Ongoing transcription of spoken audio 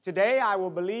Today I will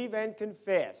believe and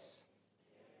confess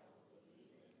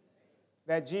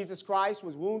that Jesus Christ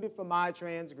was wounded for my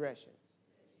transgressions.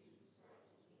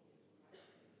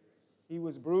 He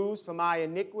was bruised for my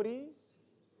iniquities.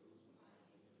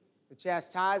 The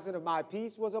chastisement of my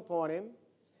peace was upon him.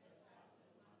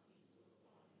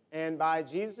 And by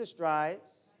Jesus'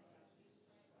 stripes,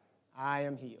 I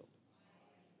am healed.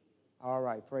 All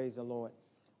right, praise the Lord.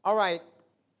 All right,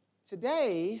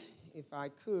 today, if I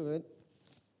could,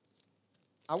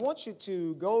 I want you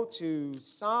to go to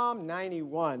Psalm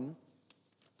 91,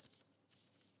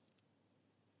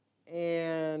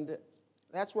 and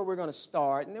that's where we're going to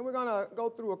start. And then we're going to go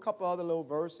through a couple other little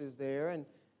verses there, and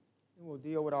we'll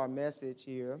deal with our message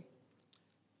here.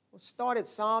 We'll start at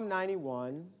Psalm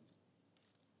 91.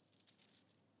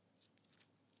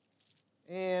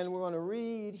 And we're going to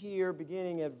read here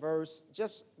beginning at verse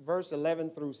 11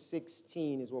 through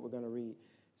 16 is what we're going to read.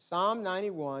 Psalm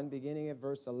 91, beginning at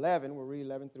verse 11. We'll read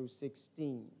 11 through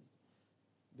 16.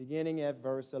 Beginning at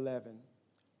verse 11.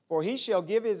 For he shall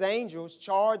give his angels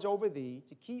charge over thee,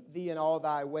 to keep thee in all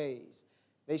thy ways.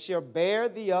 They shall bear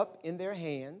thee up in their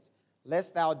hands,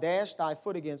 lest thou dash thy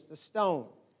foot against a stone.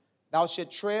 Thou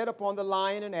shalt tread upon the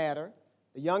lion and adder,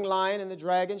 the young lion and the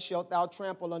dragon shalt thou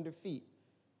trample under feet.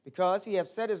 Because he hath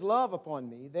set his love upon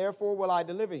me, therefore will I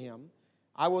deliver him.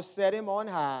 I will set him on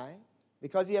high,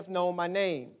 because he hath known my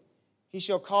name. He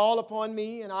shall call upon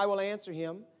me, and I will answer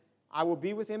him. I will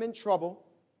be with him in trouble.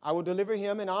 I will deliver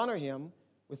him and honor him.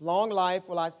 With long life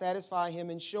will I satisfy him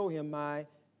and show him my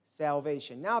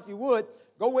salvation. Now, if you would,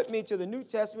 go with me to the New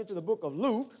Testament, to the book of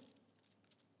Luke.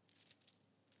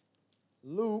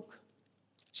 Luke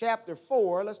chapter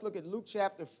 4. Let's look at Luke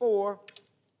chapter 4.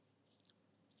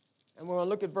 And we're going to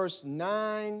look at verse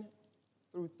 9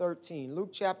 through 13. Luke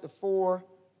chapter 4.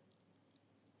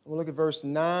 We'll look at verse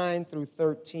 9 through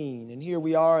 13. And here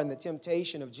we are in the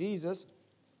temptation of Jesus.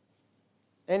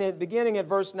 And beginning at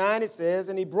verse 9 it says,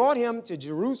 And he brought him to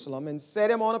Jerusalem and set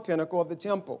him on a pinnacle of the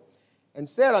temple, and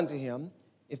said unto him,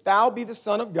 If thou be the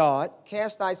Son of God,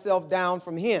 cast thyself down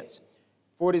from hence.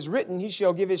 For it is written, He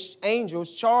shall give his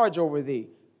angels charge over thee,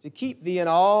 to keep thee in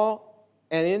all,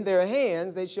 and in their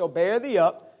hands they shall bear thee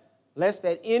up, lest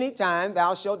at any time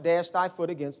thou shalt dash thy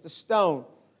foot against a stone.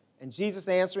 And Jesus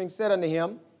answering said unto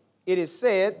him, It is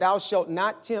said, Thou shalt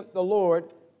not tempt the Lord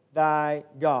thy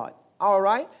God. All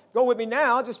right, go with me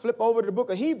now. Just flip over to the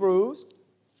book of Hebrews.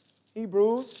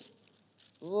 Hebrews,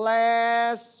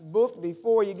 last book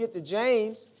before you get to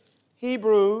James.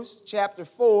 Hebrews chapter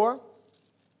 4.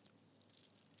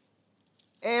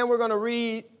 And we're going to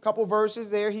read a couple verses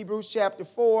there. Hebrews chapter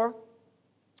 4.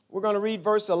 We're going to read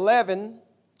verse 11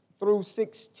 through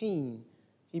 16.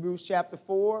 Hebrews chapter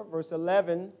 4, verse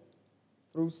 11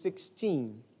 through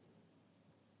 16.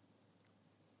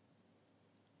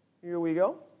 Here we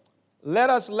go.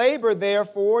 Let us labor,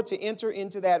 therefore, to enter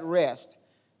into that rest,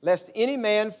 lest any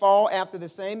man fall after the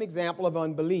same example of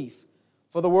unbelief.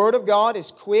 For the word of God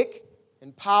is quick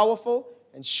and powerful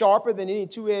and sharper than any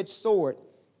two-edged sword,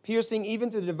 piercing even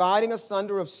to the dividing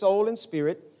asunder of soul and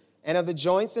spirit, and of the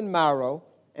joints and marrow,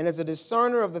 and is a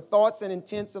discerner of the thoughts and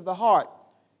intents of the heart.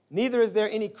 Neither is there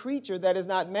any creature that is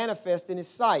not manifest in his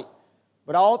sight,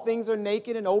 but all things are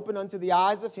naked and open unto the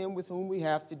eyes of him with whom we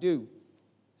have to do.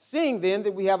 Seeing then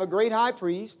that we have a great high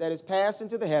priest that is passed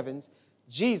into the heavens,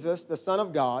 Jesus, the Son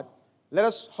of God, let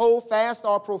us hold fast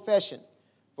our profession.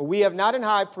 For we have not an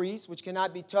high priest which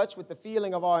cannot be touched with the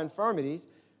feeling of our infirmities,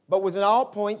 but was in all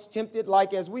points tempted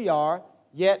like as we are,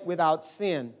 yet without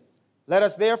sin. Let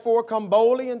us therefore come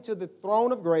boldly into the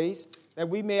throne of grace, that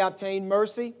we may obtain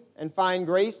mercy and find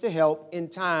grace to help in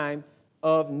time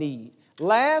of need.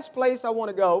 Last place I want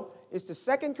to go is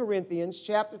to 2 Corinthians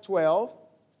chapter 12.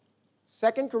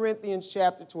 2 Corinthians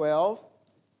chapter 12.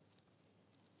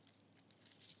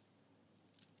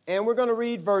 And we're going to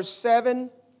read verse 7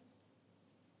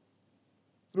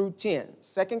 through 10.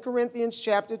 2 Corinthians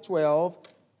chapter 12,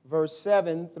 verse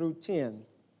 7 through 10.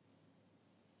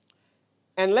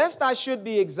 And lest I should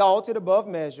be exalted above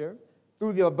measure,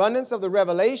 through the abundance of the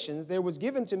revelations, there was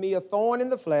given to me a thorn in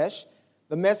the flesh,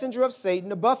 the messenger of Satan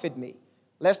to buffet me,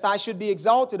 lest I should be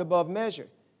exalted above measure.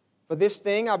 For this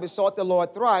thing I besought the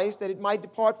Lord thrice, that it might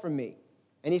depart from me.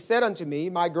 And he said unto me,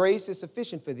 My grace is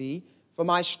sufficient for thee, for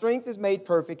my strength is made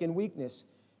perfect in weakness.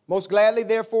 Most gladly,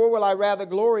 therefore, will I rather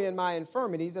glory in my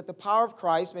infirmities, that the power of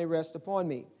Christ may rest upon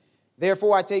me.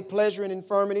 Therefore I take pleasure in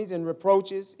infirmities, in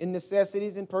reproaches, in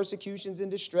necessities, in persecutions, in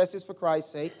distresses for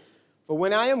Christ's sake. For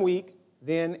when I am weak,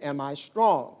 then am I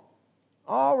strong.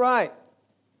 All right.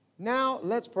 Now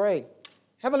let's pray.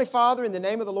 Heavenly Father, in the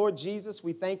name of the Lord Jesus,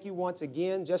 we thank you once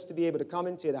again just to be able to come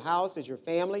into the house as your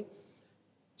family,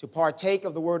 to partake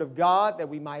of the Word of God, that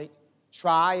we might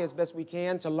try as best we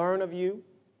can to learn of you.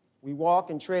 We walk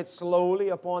and tread slowly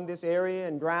upon this area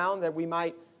and ground, that we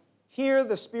might hear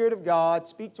the Spirit of God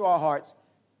speak to our hearts,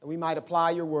 that we might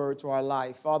apply your word to our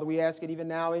life. Father, we ask it even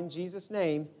now in Jesus'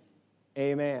 name.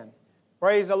 Amen.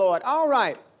 Praise the Lord. All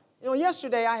right.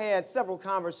 Yesterday I had several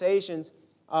conversations,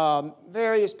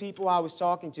 various people I was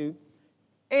talking to,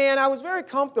 and I was very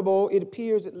comfortable, it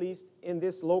appears at least in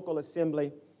this local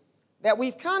assembly, that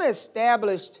we've kind of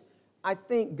established, I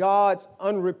think, God's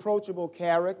unreproachable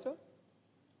character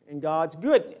and God's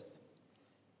goodness.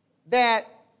 That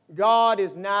God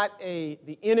is not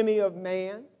the enemy of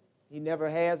man. He never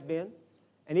has been.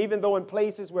 And even though in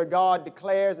places where God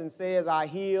declares and says, I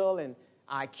heal and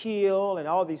I kill and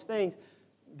all these things,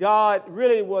 God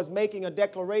really was making a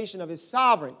declaration of his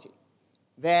sovereignty,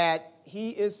 that he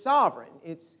is sovereign.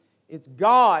 It's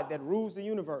God that rules the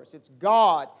universe. It's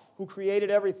God who created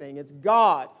everything. It's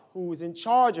God who is in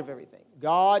charge of everything.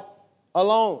 God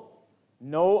alone.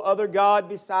 No other God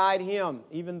beside him,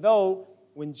 even though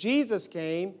when Jesus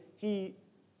came, he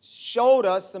showed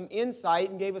us some insight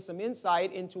and gave us some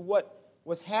insight into what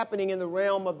was happening in the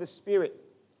realm of the Spirit.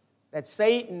 That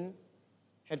Satan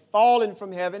had fallen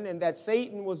from heaven, and that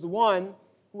Satan was the one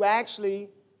who actually,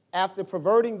 after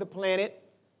perverting the planet,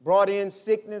 brought in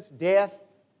sickness, death,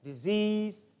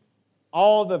 disease,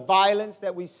 all the violence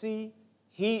that we see.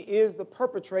 He is the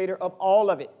perpetrator of all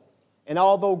of it. And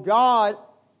although God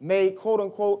may, quote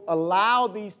unquote, allow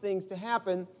these things to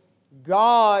happen,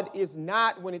 God is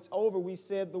not, when it's over, we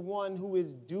said, the one who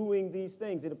is doing these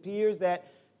things. It appears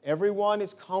that everyone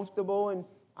is comfortable, and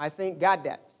I think got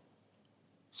that.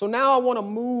 So now I want to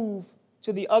move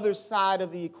to the other side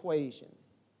of the equation.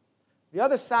 The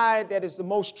other side that is the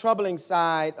most troubling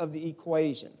side of the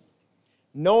equation.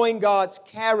 Knowing God's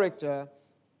character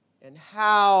and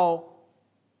how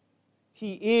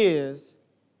he is,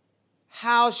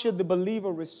 how should the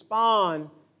believer respond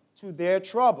to their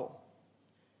trouble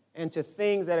and to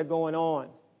things that are going on?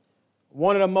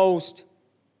 One of the most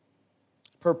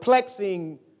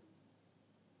perplexing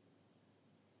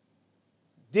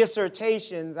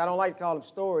dissertations, I don't like to call them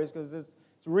stories because it's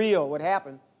real what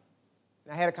happened.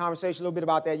 And I had a conversation a little bit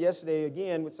about that yesterday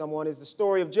again with someone, is the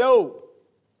story of Job.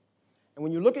 And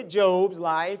when you look at Job's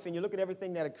life and you look at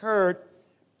everything that occurred,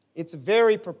 it's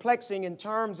very perplexing in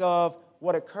terms of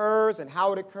what occurs and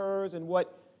how it occurs and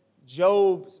what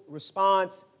Job's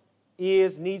response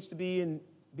is, needs to be, and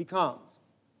becomes.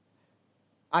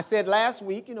 I said last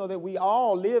week, that we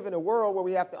all live in a world where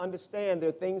we have to understand there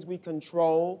are things we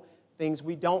control, things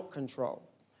we don't control.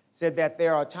 Said that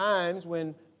there are times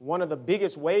when one of the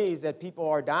biggest ways that people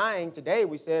are dying today,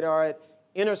 we said, are at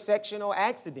intersectional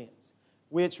accidents,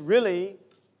 which really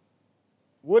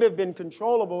would have been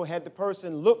controllable had the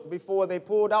person looked before they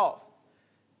pulled off.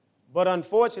 But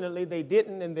unfortunately, they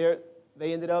didn't, and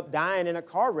they ended up dying in a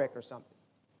car wreck or something.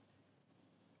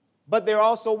 But there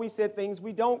also, we said, things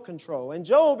we don't control. And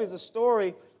Job is a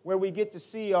story where we get to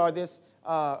see, or this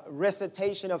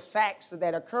recitation of facts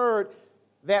that occurred,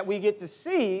 that we get to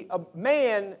see a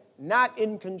man not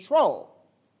in control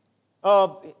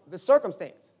of the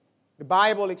circumstance. The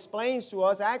Bible explains to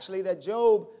us, actually, that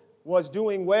Job was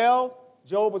doing well.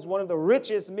 Job was one of the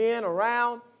richest men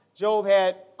around. Job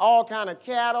had all kind of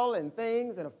cattle and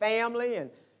things and a family and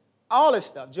all this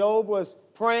stuff. Job was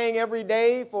praying every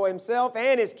day for himself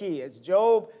and his kids.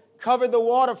 Job covered the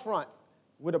waterfront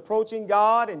with approaching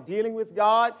God and dealing with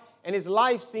God, and his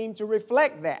life seemed to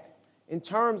reflect that in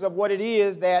terms of what it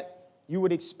is that you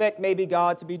would expect maybe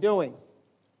God to be doing.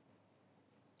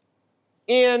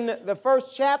 In the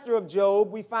first chapter of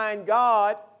Job, we find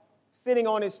God sitting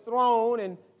on his throne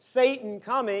and Satan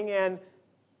coming and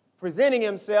presenting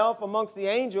himself amongst the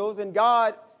angels, and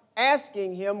God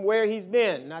asking him where he's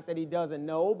been. Not that he doesn't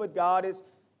know, but God is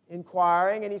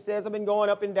inquiring, and he says, I've been going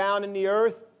up and down in the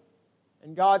earth.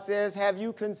 And God says, have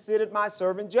you considered my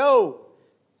servant Job?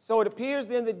 So it appears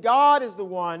then that God is the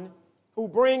one who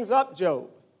brings up Job.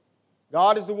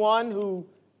 God is the one who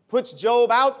puts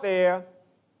Job out there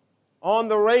on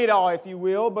the radar, if you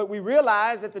will, but we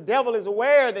realize that the devil is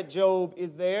aware that Job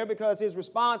is there, because his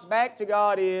response back to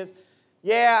God is,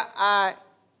 yeah, I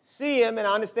see him and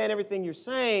I understand everything you're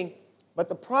saying, but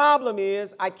the problem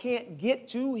is I can't get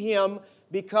to him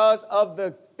because of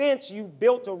the fence you've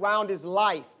built around his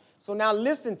life. So now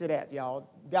listen to that, y'all.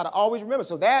 You got to always remember.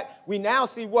 So that we now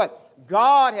see what?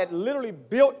 God had literally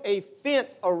built a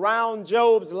fence around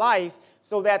Job's life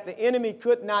so that the enemy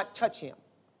could not touch him.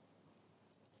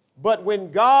 But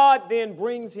when God then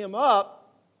brings him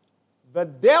up, the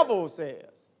devil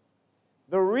says,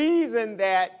 the reason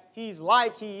that he's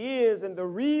like he is and the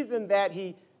reason that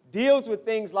he deals with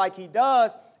things like he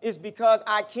does is because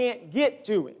I can't get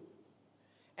to him.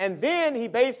 And then he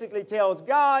basically tells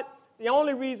God, the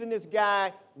only reason this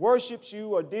guy worships you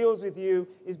or deals with you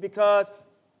is because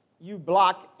you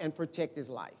block and protect his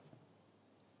life.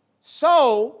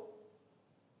 So,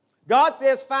 God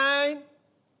says, fine,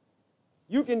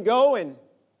 you can go and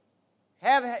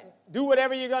do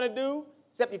whatever you're going to do,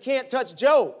 except you can't touch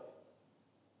Job.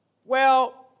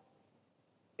 Well,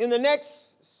 in the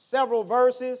next several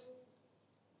verses,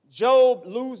 Job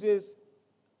loses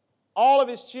all of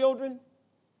his children.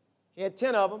 He had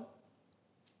 10 of them.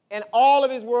 And all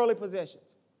of his worldly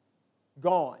possessions.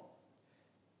 Gone.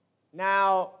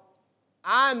 Now,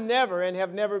 I'm never and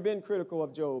have never been critical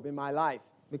of Job in my life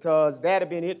because that had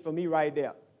been it for me right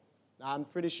there. I'm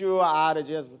pretty sure I'd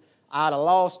have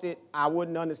lost it. I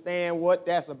wouldn't understand what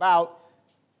that's about.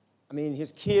 I mean,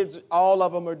 his kids, all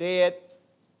of them are dead,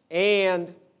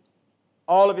 and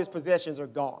all of his possessions are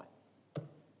gone.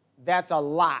 That's a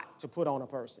lot to put on a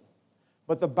person.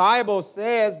 But the Bible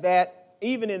says that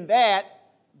even in that,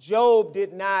 Job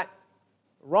did not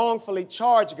wrongfully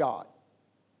charge God.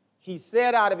 He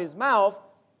said out of his mouth,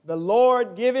 the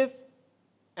Lord giveth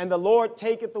and the Lord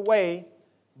taketh away.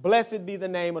 Blessed be the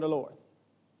name of the Lord.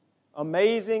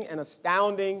 Amazing and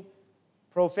astounding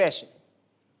profession.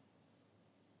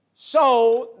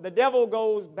 So the devil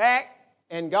goes back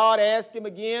and God asks him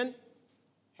again,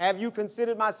 have you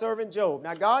considered my servant Job?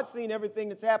 Now God's seen everything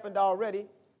that's happened already. And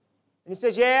he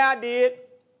says, yeah, I did.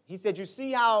 He said, you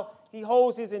see how he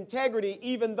holds his integrity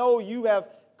even though you have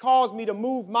caused me to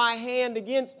move my hand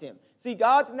against him. See,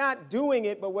 God's not doing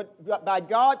it, but by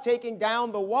God taking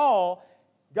down the wall,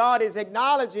 God is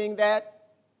acknowledging that,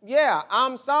 yeah,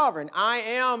 I'm sovereign. I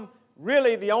am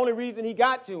really the only reason he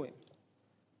got to him.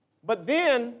 But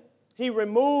then he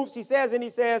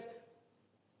says,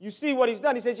 you see what he's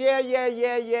done. He says,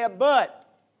 yeah, but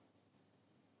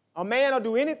a man will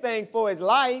do anything for his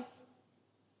life.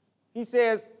 He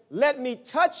says, let me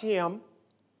touch him,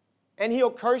 and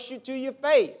he'll curse you to your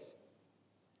face.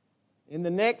 In the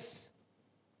next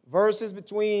verses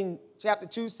between chapter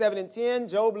 2, 7, and 10,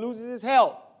 Job loses his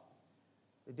health.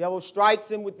 The devil strikes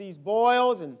him with these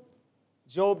boils, and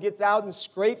Job gets out and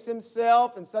scrapes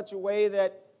himself in such a way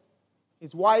that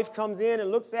his wife comes in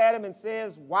and looks at him and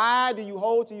says, why do you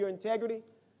hold to your integrity?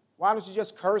 Why don't you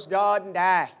just curse God and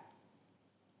die?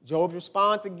 Job's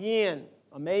response again,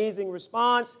 amazing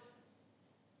response,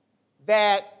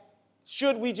 that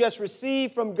should we just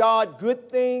receive from God good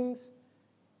things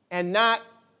and not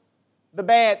the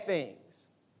bad things?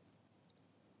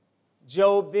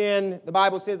 Job then, the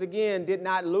Bible says again, did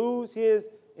not lose his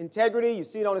integrity. You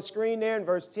see it on the screen there in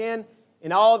verse 10.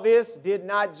 In all this did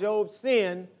not Job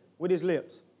sin with his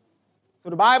lips. So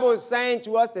the Bible is saying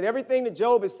to us that everything that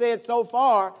Job has said so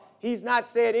far, he's not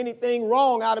said anything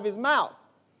wrong out of his mouth.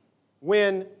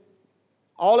 When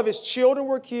all of his children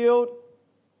were killed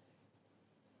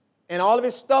and all of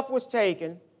his stuff was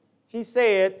taken, he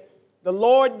said, the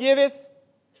Lord giveth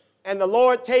and the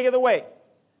Lord taketh away.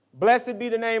 Blessed be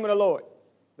the name of the Lord.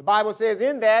 The Bible says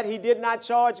in that he did not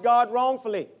charge God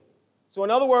wrongfully. So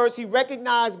in other words, he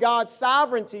recognized God's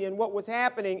sovereignty in what was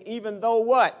happening, even though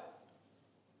what?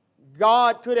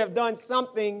 God could have done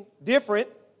something different,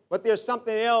 but there's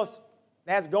something else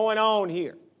that's going on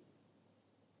here.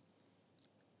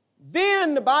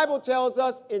 Then the Bible tells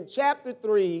us in chapter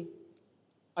 3,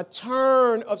 a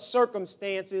turn of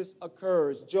circumstances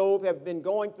occurs. Job had been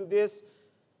going through this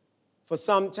for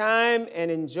some time,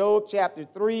 and in Job chapter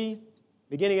 3,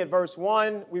 beginning at verse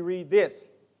 1, we read this.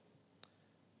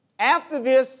 After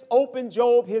this opened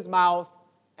Job his mouth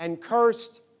and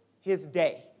cursed his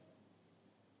day.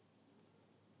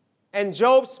 And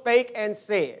Job spake and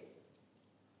said,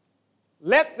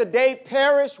 let the day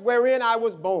perish wherein I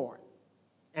was born,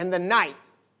 and the night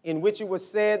in which it was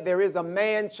said, there is a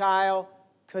man-child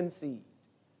conceived.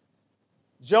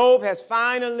 Job has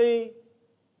finally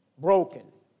broken.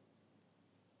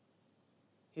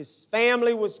 His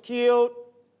family was killed.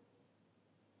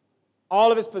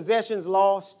 All of his possessions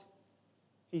lost.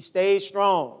 He stayed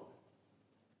strong.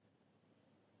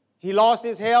 He lost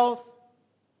his health.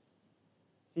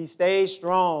 He stayed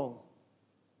strong.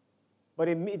 But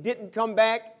it didn't come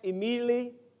back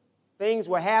immediately. Things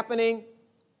were happening.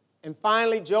 And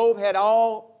finally, Job had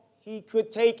all he could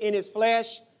take in his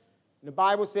flesh. And the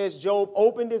Bible says Job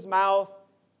opened his mouth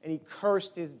and he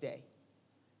cursed his day.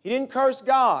 He didn't curse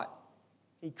God.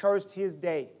 He cursed his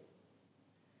day.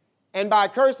 And by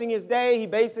cursing his day, he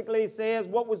basically says,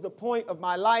 what was the point of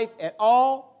my life at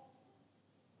all?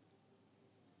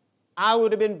 I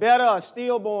would have been better a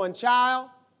stillborn child.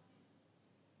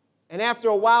 And after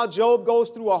a while, Job goes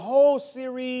through a whole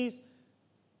series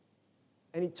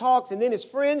And he talks, and then his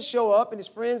friends show up, and his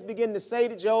friends begin to say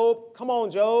to Job, come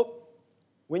on, Job,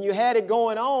 when you had it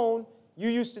going on, you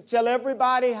used to tell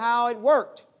everybody how it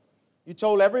worked. You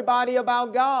told everybody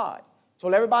about God,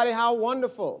 told everybody how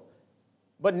wonderful.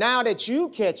 But now that you're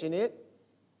catching it,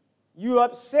 you're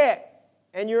upset,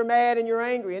 and you're mad, and you're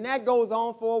angry. And that goes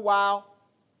on for a while.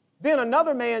 Then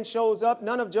another man shows up,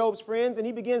 none of Job's friends, and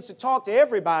he begins to talk to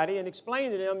everybody and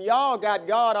explain to them, y'all got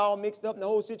God all mixed up in the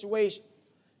whole situation.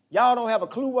 Y'all don't have a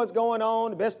clue what's going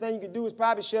on. The best thing you can do is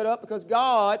probably shut up because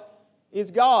God is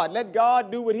God. Let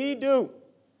God do what he do.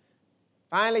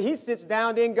 Finally, he sits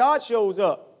down, then God shows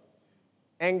up.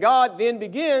 And God then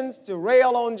begins to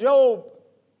rail on Job,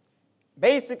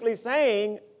 basically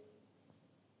saying,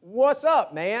 what's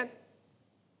up, man?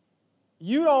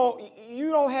 You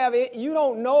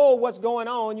don't know what's going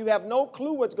on. You have no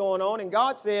clue what's going on. And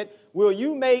God said, will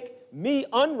you make me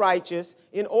unrighteous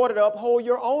in order to uphold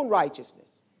your own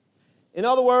righteousness? In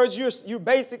other words, you're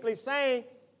basically saying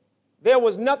there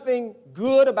was nothing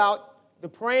good about the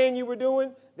praying you were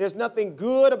doing. There's nothing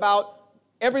good about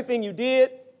everything you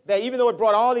did, that even though it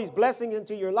brought all these blessings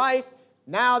into your life,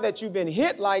 now that you've been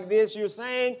hit like this, you're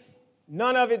saying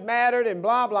none of it mattered and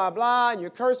blah, blah, blah, and you're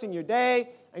cursing your day.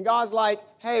 And God's like,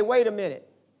 hey, wait a minute.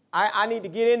 I need to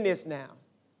get in this now.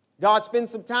 God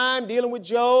spends some time dealing with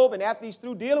Job, and after he's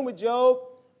through dealing with Job,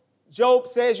 Job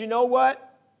says, you know what?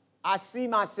 I see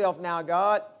myself now,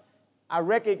 God. I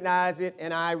recognize it,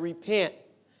 and I repent.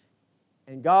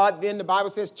 And God then, the Bible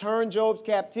says, turned Job's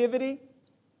captivity,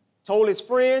 told his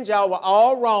friends, y'all were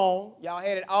all wrong. Y'all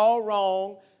had it all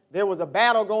wrong. There was a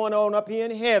battle going on up here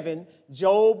in heaven.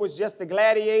 Job was just the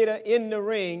gladiator in the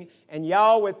ring, and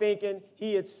y'all were thinking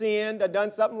he had sinned or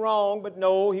done something wrong, but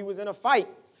no, he was in a fight.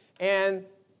 And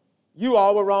you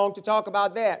all were wrong to talk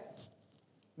about that.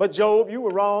 But Job, you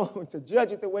were wrong to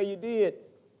judge it the way you did.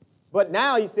 But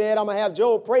now he said, I'm going to have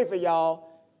Job pray for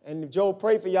y'all, and if Job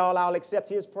pray for y'all, I'll accept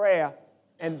his prayer,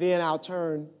 and then I'll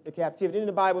turn the captivity. And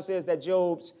the Bible says that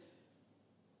Job's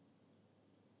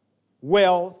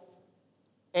wealth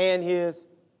and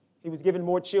he was given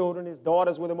more children. His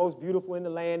daughters were the most beautiful in the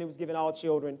land. He was given all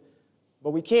children.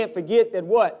 But we can't forget that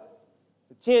what?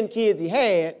 The 10 kids he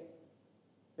had,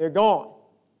 they're gone.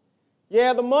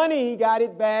 Yeah, the money, he got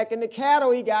it back, and the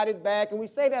cattle, he got it back. And we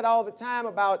say that all the time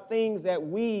about things that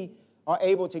we are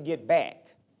able to get back.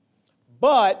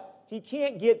 But he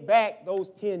can't get back those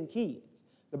 10 kids.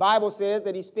 The Bible says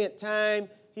that he spent time,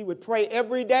 he would pray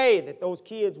every day that those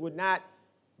kids would not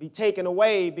be taken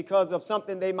away because of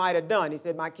something they might have done. He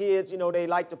said, my kids, they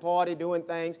like to party, doing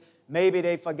things. Maybe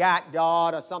they forgot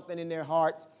God or something in their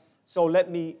hearts. So let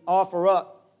me offer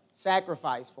up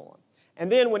sacrifice for them.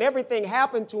 And then when everything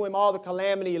happened to him, all the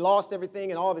calamity, he lost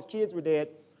everything and all of his kids were dead,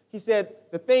 he said,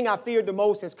 the thing I feared the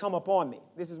most has come upon me.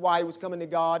 This is why he was coming to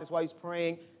God. That's why he's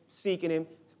praying, seeking him.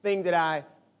 The thing that I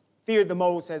feared the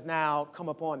most has now come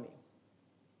upon me.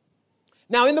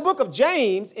 Now, in the book of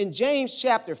James, in James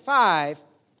chapter 5,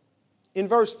 in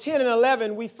verse 10 and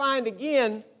 11, we find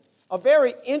again a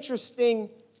very interesting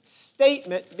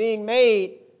statement being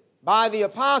made by the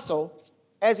apostle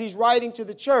as he's writing to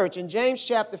the church. In James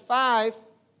chapter 5,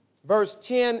 verse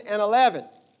 10 and 11,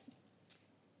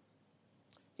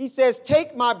 he says,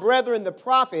 take my brethren the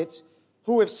prophets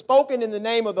who have spoken in the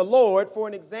name of the Lord for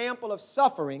an example of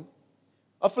suffering,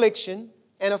 affliction,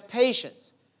 and of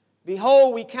patience.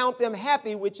 Behold, we count them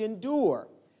happy which endure.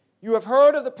 You have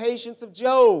heard of the patience of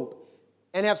Job,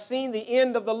 and have seen the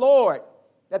end of the Lord,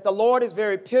 that the Lord is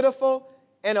very pitiful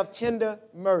and of tender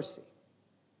mercy.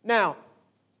 Now,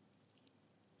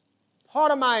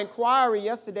 part of my inquiry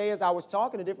yesterday as I was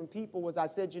talking to different people was I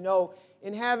said,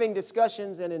 in having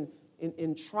discussions and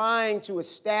in trying to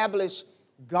establish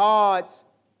God's,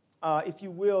 if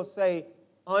you will say,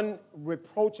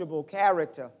 unreproachable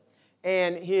character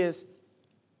and his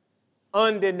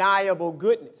undeniable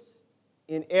goodness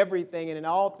in everything and in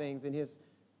all things, in his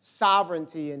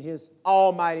sovereignty and his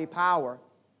almighty power,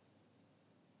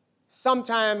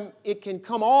 sometimes it can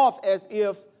come off as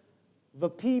if the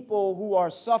people who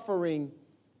are suffering,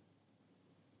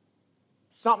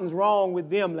 something's wrong with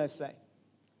them, let's say.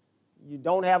 You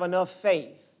don't have enough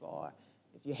faith, or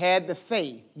if you had the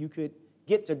faith, you could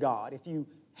get to God. If you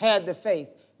had the faith.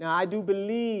 Now, I do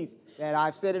believe that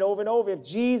I've said it over and over. If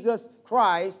Jesus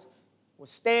Christ was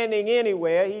standing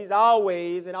anywhere, he's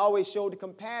always showed the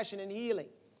compassion and healing.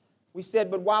 We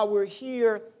said, but while we're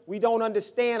here, we don't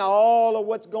understand all of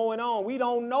what's going on. We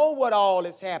don't know what all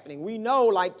is happening. We know,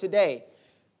 like today,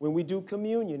 when we do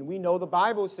communion, we know the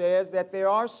Bible says that there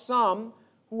are some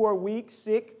who are weak,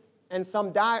 sick, and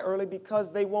some die early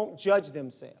because they won't judge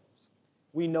themselves.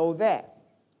 We know that.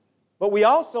 But we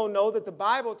also know that the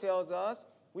Bible tells us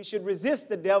we should resist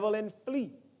the devil and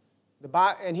flee.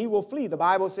 And he will flee. The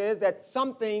Bible says that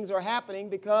some things are happening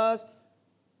because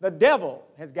the devil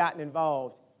has gotten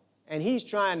involved and he's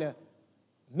trying to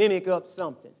mimic up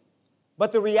something.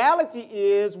 But the reality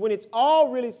is, when it's all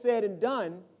really said and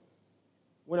done,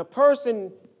 when a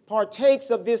person partakes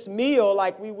of this meal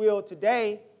like we will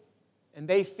today, and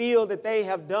they feel that they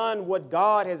have done what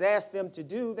God has asked them to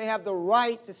do, they have the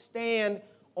right to stand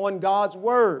on God's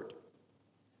word.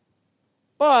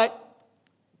 But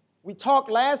we talked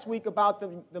last week about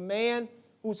the man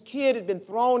whose kid had been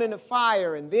thrown in the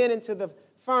fire and then into the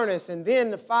furnace and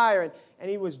then the fire, and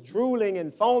he was drooling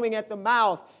and foaming at the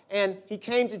mouth. And he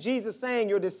came to Jesus saying,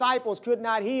 your disciples could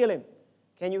not heal him.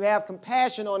 Can you have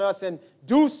compassion on us and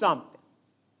do something?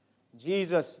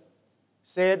 Jesus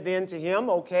said then to him,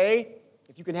 okay,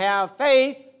 if you can have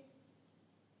faith,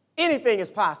 anything is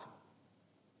possible.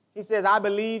 He says, I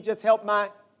believe, just help my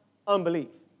unbelief.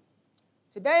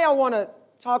 Today I want to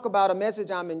talk about a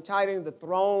message I'm entitling The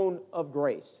Throne of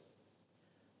Grace.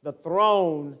 The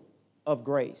Throne of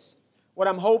Grace. What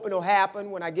I'm hoping will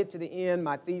happen when I get to the end,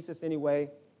 my thesis anyway,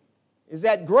 is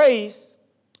that grace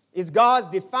is God's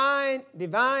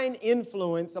divine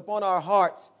influence upon our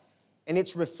hearts and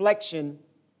its reflection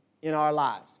in our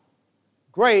lives.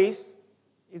 Grace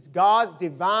is God's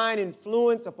divine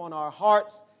influence upon our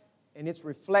hearts and its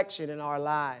reflection in our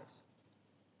lives.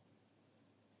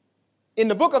 In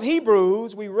the book of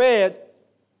Hebrews, we read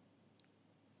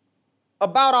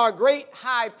about our great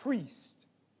high priest.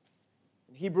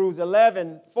 In Hebrews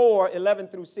 11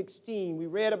 through 16, we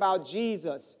read about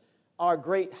Jesus, our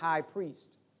great high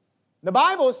priest. The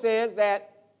Bible says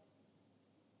that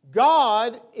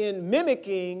God, in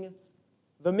mimicking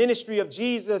the ministry of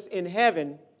Jesus in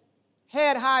heaven,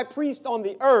 had high priests on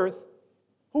the earth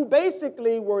who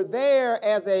basically were there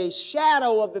as a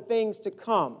shadow of the things to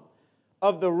come,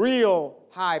 of the real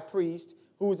high priest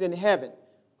who's in heaven,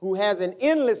 who has an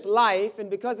endless life, and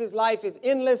because his life is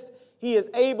endless, he is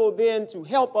able then to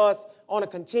help us on a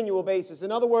continual basis.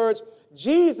 In other words,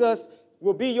 Jesus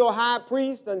will be your high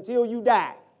priest until you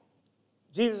die.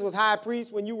 Jesus was high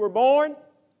priest when you were born.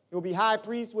 He'll be high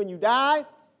priest when you die.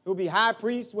 He'll be high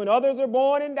priest when others are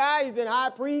born and die. He's been high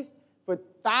priest for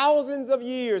thousands of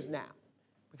years now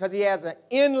because he has an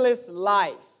endless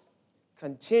life,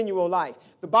 continual life.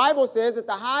 The Bible says that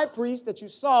the high priest that you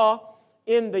saw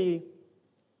in the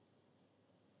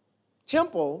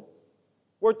temple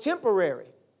were temporary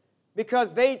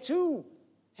because they too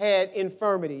had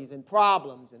infirmities and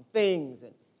problems and things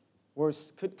and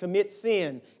could commit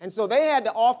sin. And so they had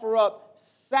to offer up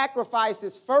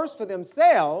sacrifices first for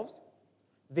themselves,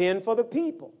 then for the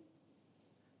people.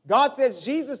 God says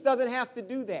Jesus doesn't have to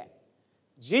do that.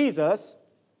 Jesus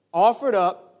offered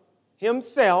up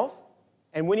himself,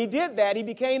 and when he did that, he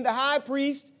became the high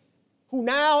priest who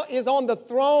now is on the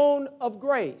throne of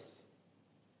grace.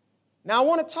 Now I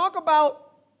want to talk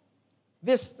about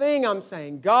this thing I'm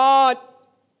saying, God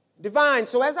divine.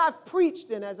 So as I've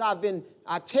preached and as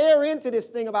I tear into this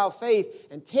thing about faith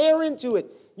and tear into it,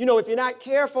 you know, if you're not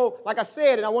careful, like I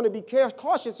said, and I want to be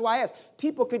cautious, so I ask,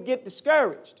 people could get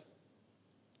discouraged.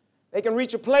 They can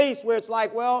reach a place where it's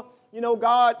like, well, you know,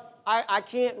 God, I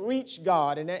can't reach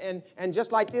God. And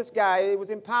just like this guy, it was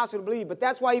impossible to believe. But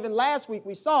that's why even last week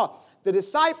we saw the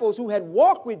disciples who had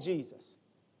walked with Jesus,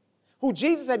 who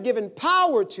Jesus had given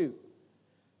power to,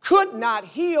 could not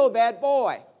heal that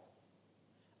boy.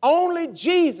 Only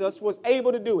Jesus was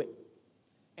able to do it.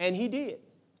 And he did.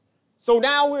 So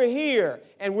now we're here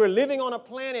and we're living on a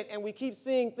planet and we keep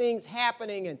seeing things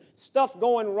happening and stuff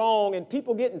going wrong and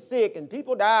people getting sick and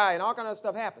people die and all kind of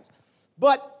stuff happens.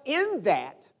 But in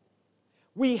that,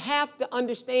 we have to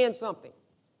understand something.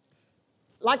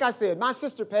 Like I said, my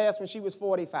sister passed when she was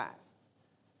 45.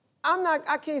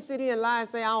 I can't sit here and lie and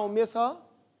say I don't miss her.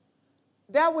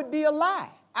 That would be a lie.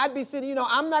 I'd be sitting,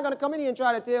 I'm not going to come in here and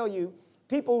try to tell you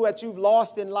people that you've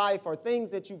lost in life or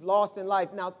things that you've lost in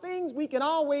life. Now, things we can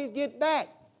always get back.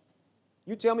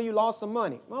 You tell me you lost some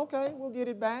money. Okay, we'll get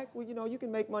it back. Well, you can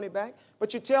make money back.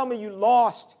 But you tell me you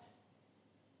lost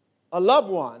a loved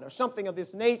one or something of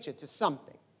this nature to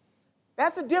something.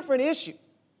 That's a different issue.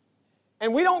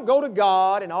 And we don't go to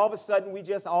God and all of a sudden we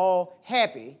just all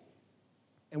happy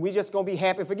and we just going to be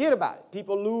happy, forget about it.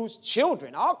 People lose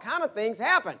children. All kind of things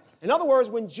happen. In other words,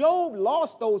 when Job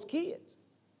lost those kids,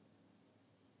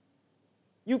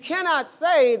 you cannot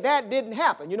say that didn't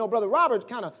happen. Brother Robert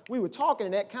we were talking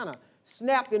and that kind of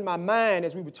snapped in my mind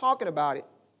as we were talking about it.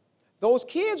 Those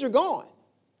kids are gone.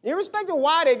 Irrespective of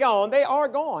why they're gone, they are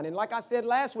gone. And like I said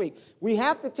last week, we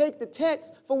have to take the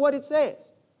text for what it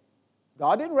says.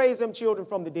 God didn't raise them children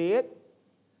from the dead.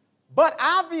 But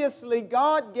obviously,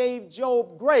 God gave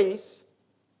Job grace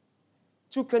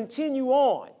to continue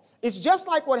on. It's just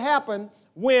like what happened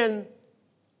when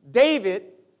David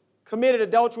committed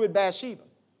adultery with Bathsheba.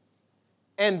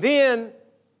 And then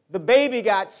the baby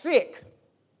got sick.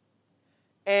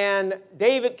 And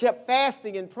David kept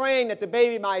fasting and praying that the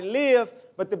baby might live,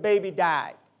 but the baby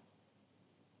died.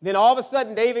 Then all of a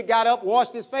sudden, David got up,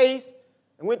 washed his face,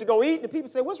 and went to go eat. And the people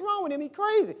said, what's wrong with him? He's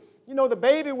crazy. You know,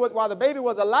 while the baby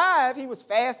was alive, he was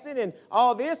fasting and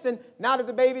all this. And now that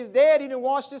the baby's dead, he didn't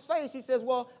wash his face. He says,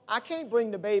 well, I can't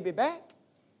bring the baby back.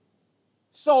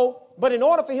 So, but in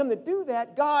order for him to do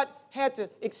that, God had to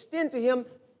extend to him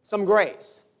some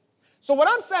grace. So what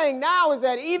I'm saying now is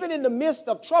that even in the midst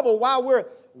of trouble, while we're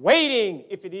waiting,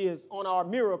 if it is, on our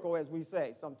miracle, as we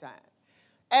say sometimes,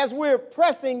 as we're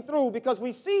pressing through, because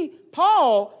we see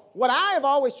Paul, what I have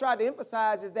always tried to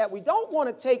emphasize is that we don't want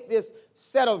to take this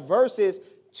set of verses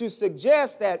to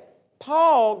suggest that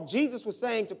Jesus was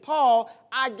saying to Paul,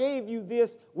 I gave you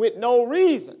this with no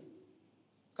reason.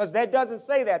 Because that doesn't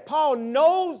say that. Paul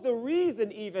knows the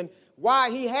reason even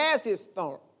why he has his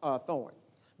thorn.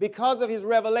 Because of his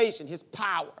revelation, his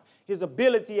power, his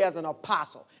ability as an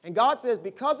apostle. And God says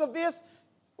because of this,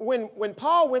 when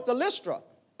Paul went to Lystra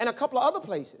and a couple of other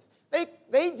places,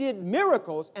 they did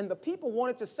miracles and the people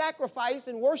wanted to sacrifice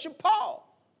and worship Paul.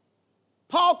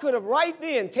 Paul could have right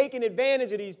then taken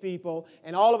advantage of these people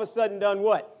and all of a sudden done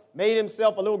what? Made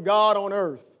himself a little god on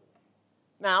earth.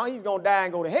 Now, he's going to die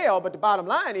and go to hell, but the bottom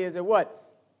line is that what?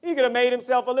 He could have made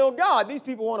himself a little god. These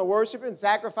people want to worship and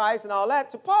sacrifice and all that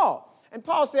to Paul. And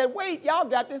Paul said, wait, y'all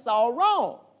got this all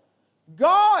wrong.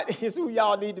 God is who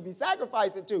y'all need to be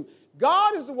sacrificing to.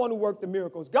 God is the one who worked the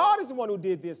miracles. God is the one who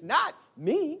did this, not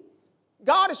me.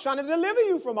 God is trying to deliver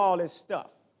you from all this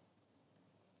stuff.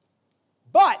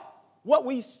 But what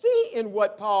we see in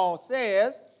what Paul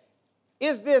says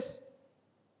is this.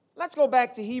 Let's go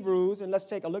back to Hebrews and let's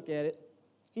take a look at it.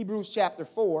 Hebrews chapter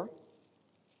 4.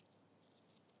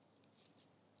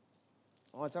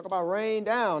 I want to talk about rain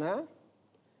down, huh?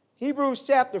 Hebrews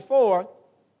chapter 4.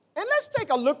 And let's take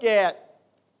a look at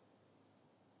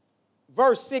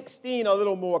verse 16 a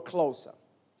little more closer.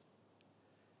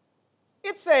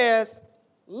 It says,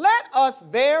 let us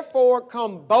therefore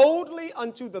come boldly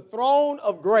unto the throne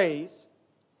of grace,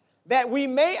 that we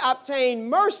may obtain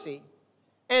mercy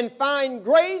and find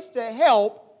grace to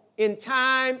help in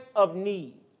time of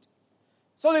need.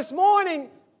 So this morning,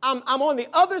 I'm on the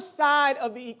other side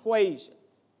of the equation.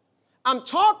 I'm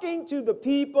talking to the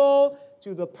people,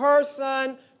 to the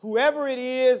person, whoever it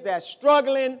is that's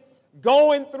struggling,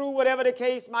 going through whatever the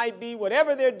case might be,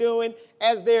 whatever they're doing,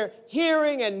 as they're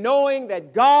hearing and knowing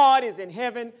that God is in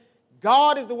heaven.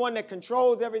 God is the one that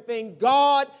controls everything.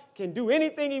 God can do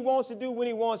anything he wants to do when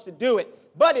he wants to do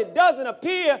it. But it doesn't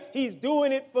appear he's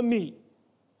doing it for me.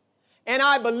 And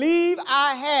I believe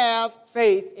I have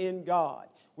faith in God.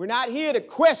 We're not here to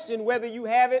question whether you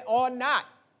have it or not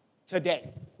today.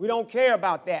 We don't care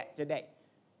about that today.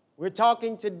 We're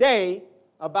talking today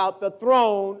about the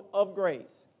throne of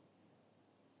grace.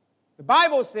 The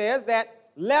Bible says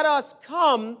that let us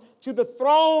come to the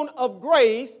throne of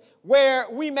grace where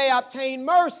we may obtain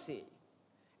mercy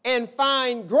and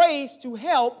find grace to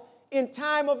help in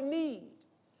time of need.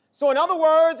 So in other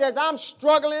words, as I'm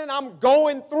struggling, I'm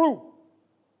going through,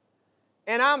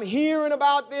 and I'm hearing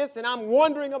about this, and I'm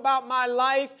wondering about my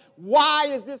life. Why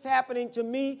is this happening to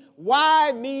me?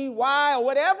 Why me? Why? Or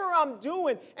whatever I'm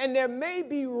doing. And there may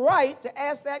be right to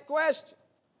ask that question.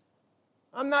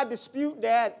 I'm not disputing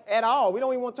that at all. We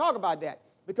don't even want to talk about that.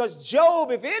 Because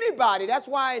Job, if anybody, that's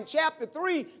why in chapter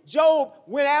 3, Job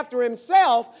went after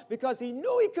himself because he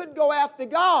knew he couldn't go after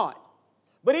God.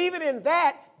 But even in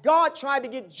that, God tried to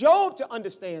get Job to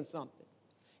understand something.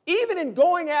 Even in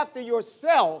going after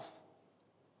yourself,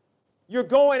 you're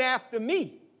going after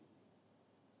me.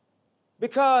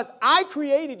 Because I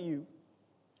created you.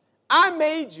 I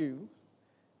made you.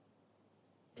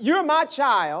 You're my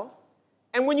child.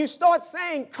 And when you start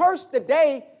saying, curse the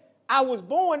day I was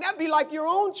born, that'd be like your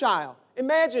own child.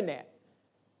 Imagine that.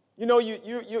 You know, you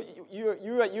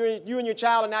and your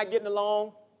child are not getting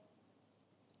along.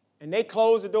 And they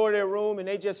close the door to their room and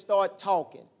they just start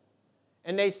talking.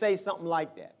 And they say something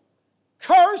like that.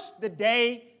 Curse the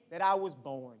day that I was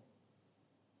born.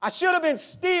 I should have been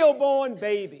stillborn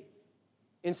baby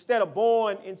instead of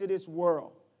born into this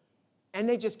world. And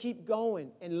they just keep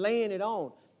going and laying it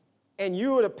on. And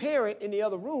you're the parent in the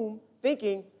other room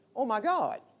thinking, oh my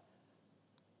God.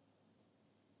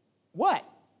 What?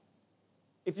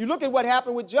 If you look at what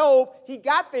happened with Job, he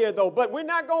got there though. But we're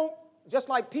not going, just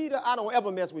like Peter, I don't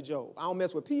ever mess with Job. I don't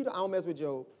mess with Peter, I don't mess with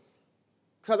Job.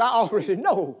 Because I already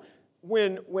know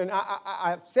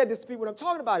I've said this to people when I'm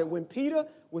talking about it, when Peter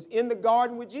was in the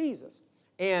garden with Jesus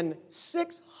and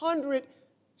 600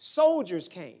 soldiers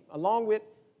came along with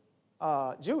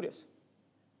Judas.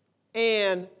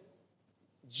 And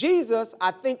Jesus,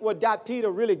 I think what got Peter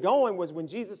really going was when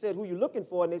Jesus said, who you looking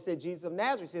for? And they said, Jesus of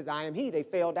Nazareth. He says, I am he. They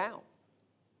fell down.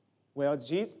 Well,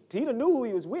 Peter knew who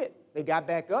he was with. They got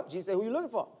back up. Jesus said, who you looking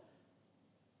for?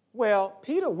 Well,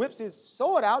 Peter whips his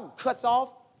sword out and cuts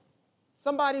off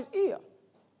somebody's ear.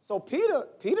 So Peter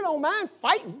don't mind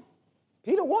fighting.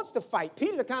 Peter wants to fight.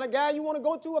 Peter the kind of guy you want to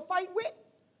go to a fight with.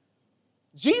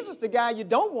 Jesus the guy you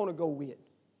don't want to go with.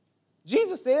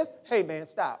 Jesus says, hey man,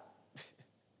 stop.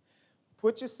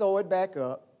 Put your sword back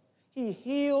up. He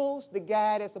heals the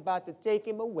guy that's about to take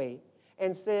him away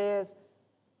and says,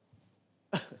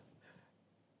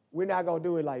 we're not going to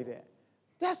do it like that.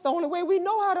 That's the only way we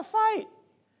know how to fight.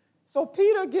 So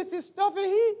Peter gets his stuff and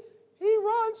he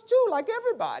runs too, like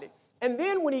everybody. And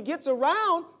then when he gets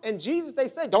around and Jesus, they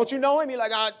say, don't you know him? He's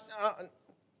like,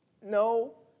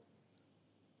 no.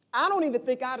 I don't even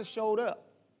think I'd have showed up.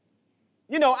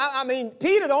 You know, I mean,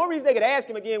 Peter, the only reason they could ask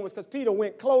him again was because Peter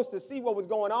went close to see what was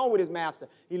going on with his master.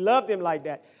 He loved him like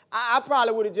that. I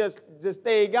probably would have just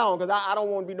stayed gone because I don't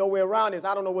want to be nowhere around this.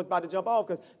 I don't know what's about to jump off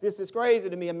because this is crazy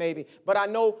to me and maybe. But I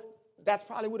know that's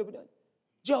probably would have been done.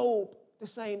 Job, the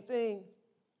same thing.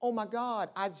 Oh, my God,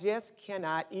 I just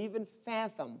cannot even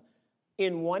fathom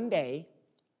in one day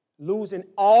losing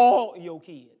all your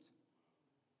kids.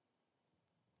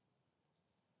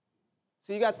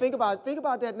 So you got to think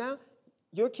about that now.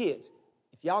 Your kids,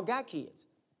 if y'all got kids,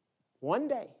 one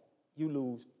day you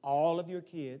lose all of your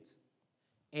kids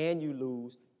and you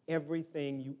lose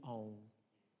everything you own.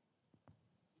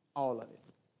 All of it.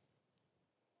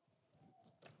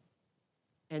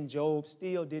 And Job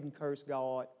still didn't curse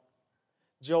God.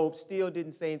 Job still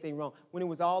didn't say anything wrong when it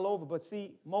was all over. But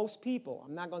see, most people,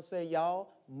 I'm not going to say y'all,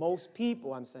 most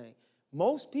people I'm saying,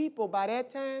 most people by that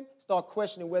time start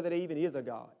questioning whether there even is a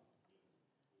God.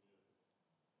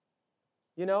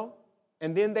 You know?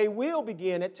 And then they will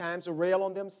begin at times to rail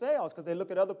on themselves because they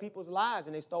look at other people's lives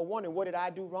and they start wondering, what did I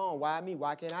do wrong? Why me?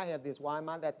 Why can't I have this? Why am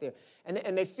I that there?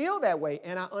 And they feel that way,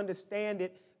 and I understand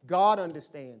it. God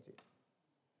understands it.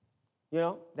 You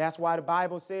know, that's why the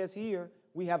Bible says here,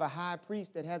 we have a high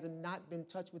priest that hasn't not been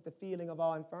touched with the feeling of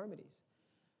our infirmities.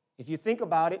 If you think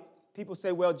about it, people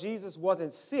say, well, Jesus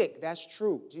wasn't sick. That's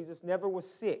true. Jesus never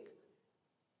was sick.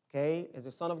 Okay? As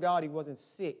the Son of God, he wasn't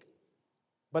sick.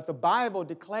 But the Bible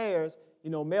declares, you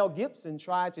know, Mel Gibson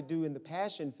tried to do in the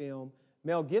Passion film,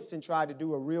 Mel Gibson tried to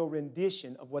do a real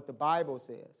rendition of what the Bible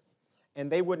says.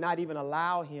 And they would not even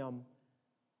allow him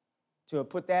to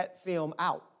put that film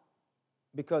out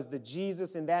because the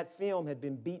Jesus in that film had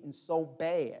been beaten so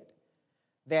bad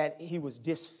that he was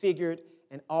disfigured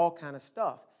and all kind of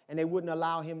stuff. And they wouldn't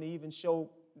allow him to even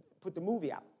put the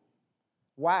movie out.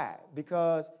 Why?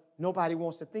 Because nobody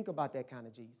wants to think about that kind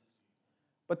of Jesus.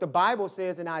 But the Bible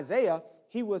says in Isaiah,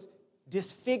 he was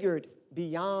disfigured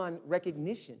beyond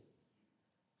recognition.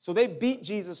 So they beat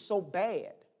Jesus so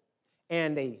bad,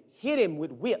 and they hit him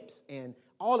with whips and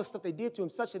all the stuff they did to him,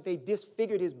 such that they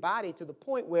disfigured his body to the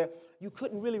point where you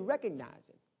couldn't really recognize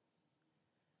him.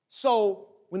 So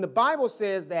when the Bible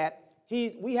says that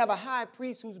we have a high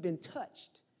priest who's been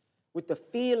touched with the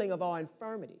feeling of our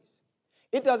infirmities,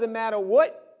 it doesn't matter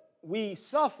what we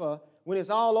suffer when it's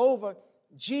all over,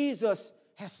 Jesus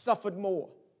has suffered more.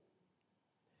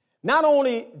 Not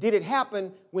only did it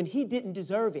happen when he didn't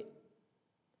deserve it.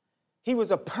 He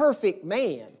was a perfect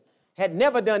man, had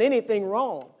never done anything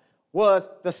wrong, was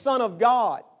the Son of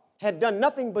God, had done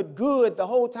nothing but good the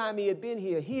whole time he had been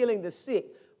here, healing the sick,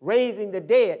 raising the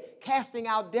dead, casting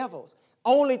out devils,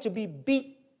 only to be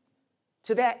beat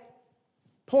to that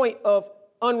point of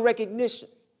unrecognition.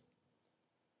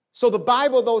 So the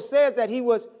Bible, though, says that he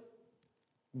was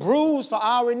bruised for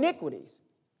our iniquities.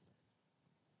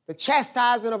 The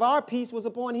chastisement of our peace was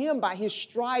upon him. By his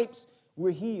stripes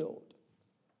we're healed.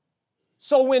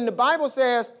 So when the Bible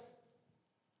says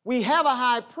we have a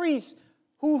high priest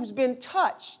who's been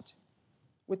touched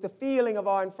with the feeling of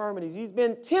our infirmities, he's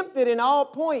been tempted in all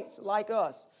points like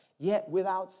us, yet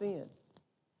without sin.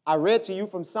 I read to you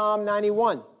from Psalm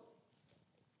 91.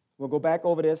 We'll go back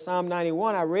over there. Psalm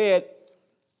 91. I read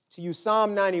to you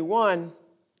Psalm 91.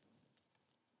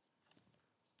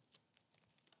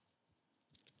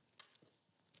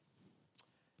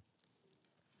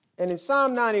 And in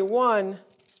Psalm 91,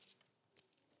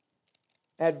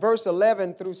 at verse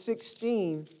 11 through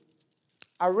 16,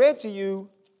 I read to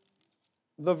you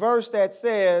the verse that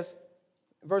says,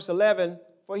 verse 11,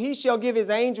 for he shall give his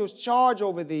angels charge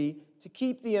over thee to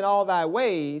keep thee in all thy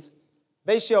ways.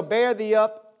 They shall bear thee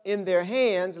up in their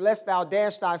hands, lest thou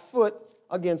dash thy foot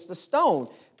against a stone.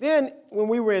 Then, when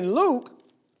we were in Luke,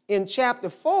 in chapter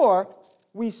 4,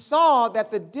 we saw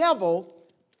that the devil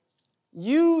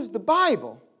used the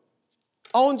Bible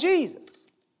on Jesus.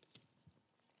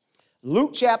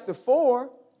 Luke chapter 4,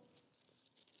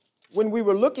 when we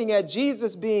were looking at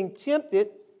Jesus being tempted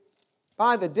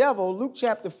by the devil, Luke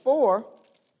chapter 4,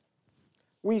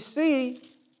 we see,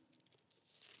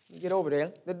 let me get over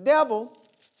there, the devil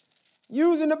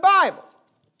using the Bible.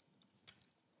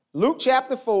 Luke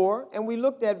chapter 4, and we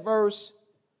looked at verse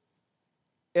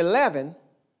 11.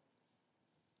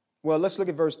 Well, let's look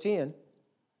at verse 10.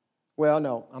 Well,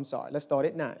 no, I'm sorry. Let's start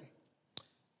at 9.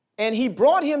 And he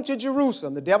brought him to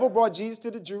Jerusalem. The devil brought Jesus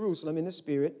to Jerusalem in the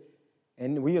spirit,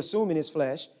 and we assume in his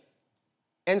flesh,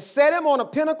 and set him on a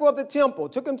pinnacle of the temple,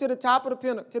 took him to the top of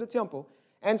the temple,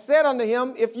 and said unto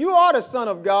him, if you are the Son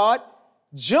of God,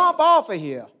 jump off of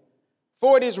here.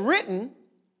 For it is written,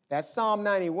 that's Psalm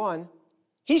 91,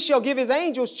 he shall give his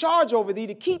angels charge over thee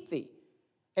to keep thee.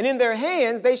 And in their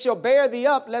hands they shall bear thee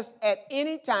up, lest at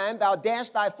any time thou dash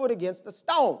thy foot against a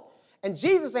stone. And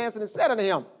Jesus answered and said unto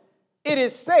him, it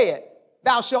is said,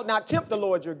 thou shalt not tempt the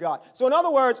Lord your God. So in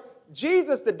other words,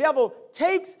 Jesus, the devil,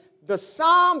 takes the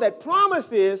psalm that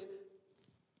promises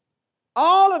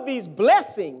all of these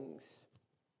blessings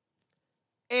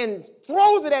and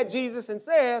throws it at Jesus and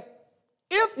says,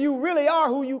 if you really are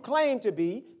who you claim to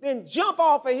be, then jump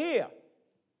off of here.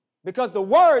 Because the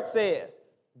word says,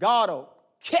 God will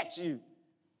catch you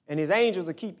and his angels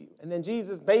will keep you. And then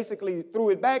Jesus basically threw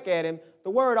it back at him. The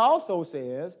word also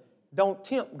says, don't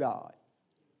tempt God.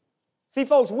 See,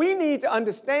 folks, we need to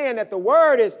understand that the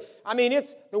word is,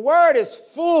 the word is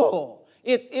full.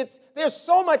 There's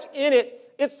so much in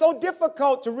it. It's so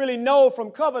difficult to really know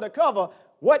from cover to cover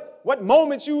what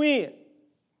moment you in,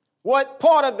 what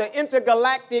part of the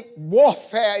intergalactic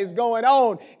warfare is going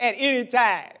on at any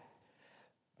time.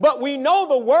 But we know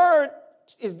the word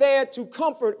is there to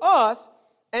comfort us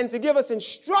and to give us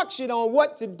instruction on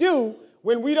what to do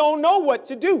when we don't know what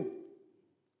to do.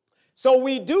 So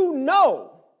we do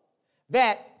know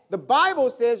that the Bible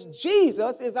says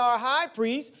Jesus is our high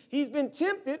priest. He's been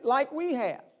tempted like we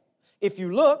have. If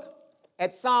you look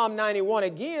at Psalm 91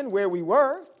 again, where we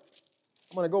were,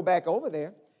 I'm going to go back over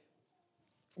there.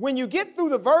 When you get through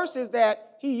the verses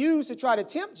that he used to try to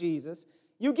tempt Jesus,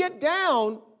 you get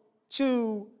down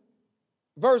to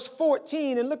verse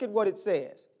 14 and look at what it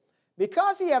says.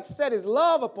 Because he hath set his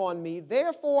love upon me,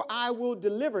 therefore I will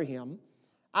deliver him.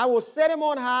 I will set him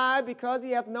on high because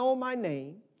he hath known my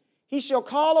name. He shall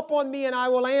call upon me and I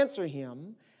will answer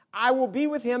him. I will be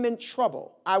with him in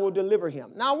trouble. I will deliver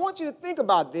him. Now I want you to think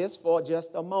about this for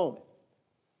just a moment.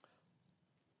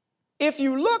 If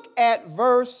you look at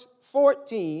verse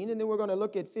 14, and then we're going to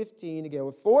look at 15 again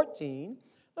with 14,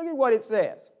 look at what it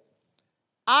says.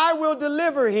 I will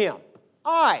deliver him.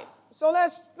 All right, so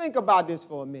let's think about this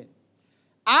for a minute.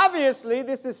 Obviously,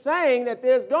 this is saying that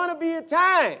there's going to be a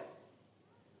time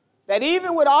that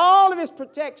even with all of this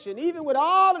protection, even with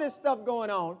all of this stuff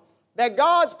going on, that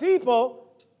God's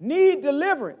people need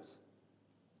deliverance.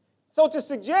 So to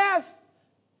suggest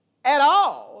at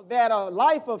all that a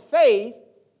life of faith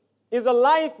is a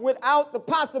life without the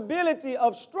possibility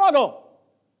of struggle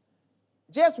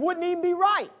just wouldn't even be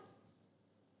right.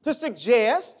 To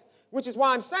suggest, which is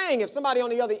why I'm saying if somebody on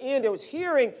the other end was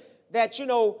hearing that,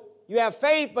 you have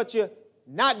faith, but you're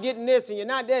not getting this and you're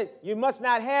not that, you must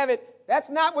not have it, that's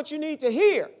not what you need to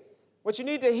hear. What you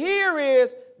need to hear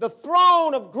is the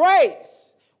throne of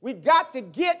grace. We got to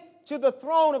get to the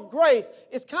throne of grace.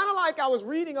 It's kind of like I was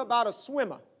reading about a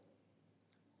swimmer.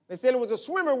 They said it was a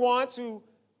swimmer once who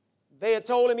they had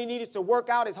told him he needed to work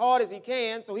out as hard as he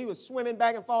can, so he was swimming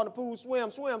back and forth in the pool,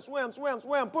 swim,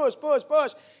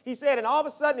 push. He said, and all of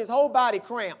a sudden his whole body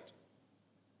cramped.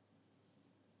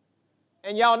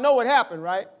 And y'all know what happened,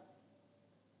 right?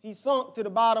 He sunk to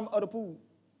the bottom of the pool.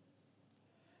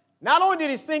 Not only did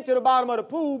he sink to the bottom of the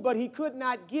pool, but he could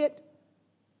not get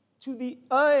to the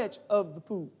edge of the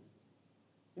pool.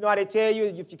 You know how they tell you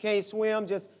if you can't swim,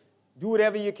 just do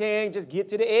whatever you can, just get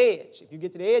to the edge. If you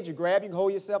get to the edge, you grab, you can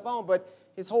hold yourself on. But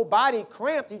his whole body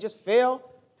cramped. He just fell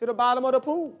to the bottom of the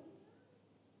pool.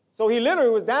 So he literally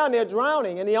was down there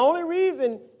drowning. And the only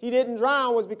reason he didn't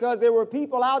drown was because there were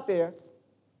people out there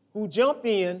who jumped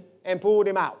in and pulled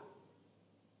him out.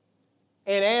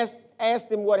 And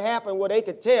asked him what happened. Well, they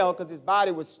could tell because his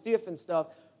body was stiff and stuff.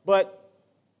 But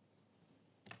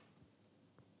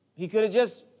he could have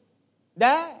just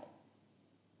died.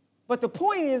 But the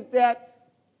point is that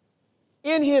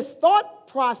in his thought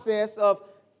process of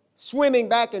swimming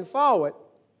back and forward,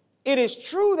 it is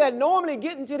true that normally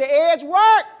getting to the edge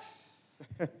works.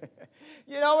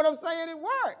 You know what I'm saying? It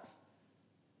works.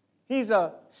 He's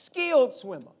a skilled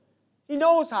swimmer. He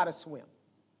knows how to swim.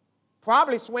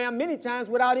 Probably swam many times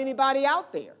without anybody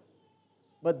out there.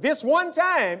 But this one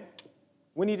time,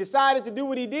 when he decided to do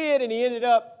what he did and he ended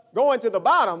up going to the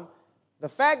bottom, the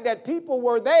fact that people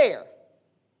were there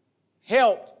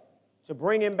helped to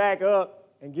bring him back up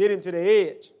and get him to the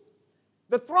edge.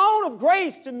 The throne of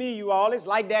grace to me, you all, is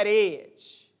like that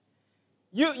edge.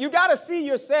 You got to see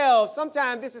yourselves.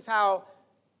 Sometimes this is how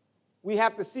we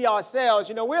have to see ourselves.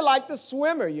 You know, we're like the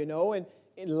swimmer, you know, and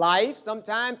in life,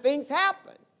 sometimes things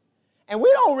happen. And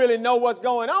we don't really know what's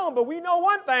going on, but we know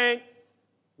one thing.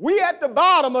 We at the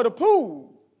bottom of the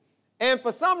pool. And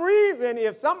for some reason,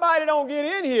 if somebody don't get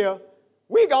in here,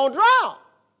 we gonna drown.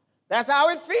 That's how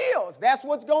it feels. That's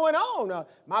what's going on.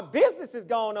 My business is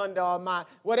going under,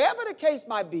 whatever the case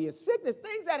might be, a sickness,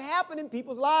 things that happen in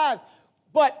people's lives.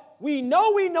 But we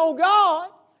know God,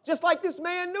 just like this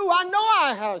man knew. I know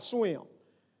I how to swim.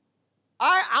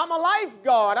 I'm a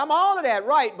lifeguard. I'm all of that,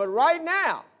 right? But right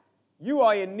now, you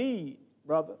are in need,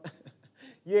 brother.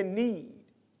 You're in need.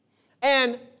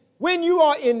 And when you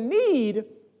are in need,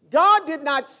 God did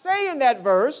not say in that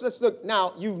verse, let's look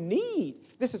now, you need.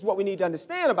 This is what we need to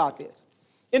understand about this.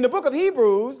 In the book of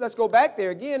Hebrews, let's go back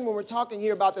there again when we're talking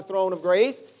here about the throne of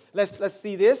grace. Let's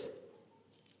see this.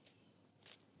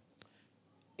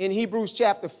 In Hebrews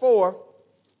chapter 4,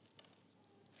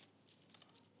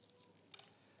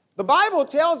 the Bible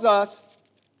tells us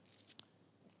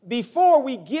before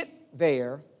we get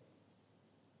there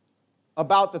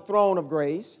about the throne of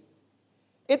grace,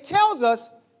 it tells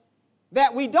us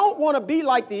that we don't want to be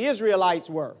like the Israelites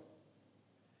were.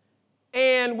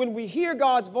 And when we hear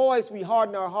God's voice, we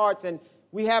harden our hearts and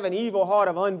we have an evil heart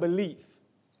of unbelief.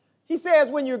 He says,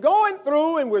 when you're going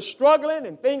through and we're struggling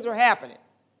and things are happening,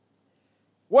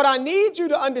 what I need you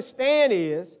to understand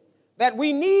is that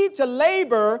we need to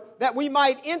labor that we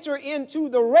might enter into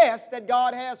the rest that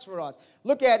God has for us.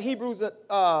 Look at Hebrews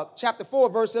chapter 4,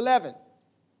 verse 11.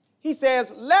 He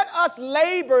says, let us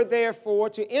labor, therefore,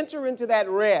 to enter into that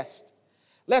rest,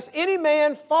 lest any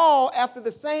man fall after the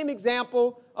same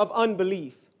example of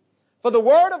unbelief. For the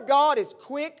word of God is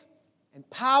quick and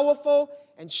powerful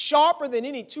and sharper than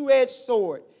any two-edged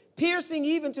sword, piercing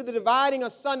even to the dividing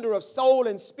asunder of soul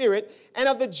and spirit and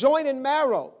of the joint and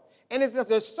marrow, and is a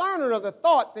discerner of the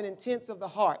thoughts and intents of the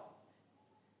heart.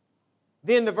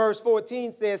 Then the verse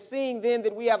 14 says, seeing then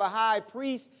that we have a high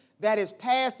priest that is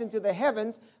passed into the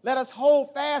heavens, let us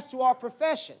hold fast to our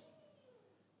profession.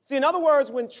 See, in other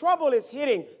words, when trouble is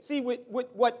hitting, see,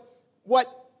 what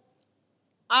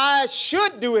I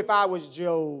should do if I was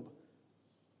Job,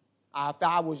 I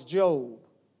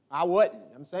wasn't.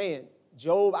 I'm saying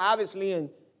Job, obviously,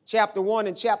 in chapter 1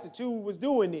 and chapter 2 was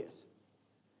doing this.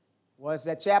 Was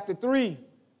that chapter 3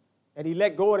 that he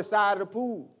let go of the side of the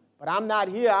pool. But I'm not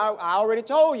here. I already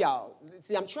told y'all.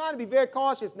 See, I'm trying to be very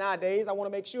cautious nowadays. I want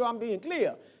to make sure I'm being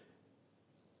clear.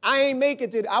 I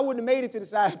wouldn't have made it to the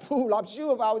side of the pool. I'm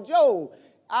sure if I was Job.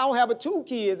 I don't have but 2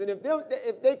 kids, and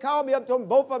if they called me up and told me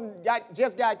both of them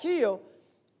just got killed,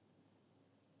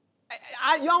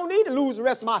 you don't need to lose the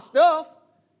rest of my stuff.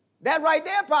 That right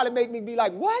there probably make me be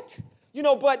like, what? You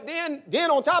know, but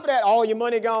then on top of that, all your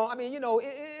money gone. I mean, you know,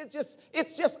 it's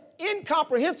just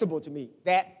incomprehensible to me,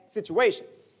 that situation.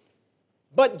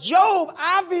 But Job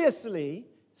obviously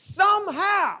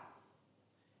somehow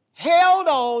held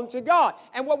on to God.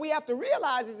 And what we have to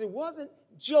realize is it wasn't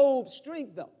Job's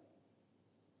strength, though.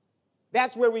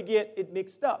 That's where we get it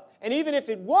mixed up. And even if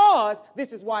it was,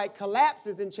 this is why it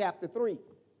collapses in chapter 3.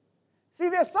 See,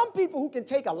 there's some people who can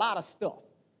take a lot of stuff.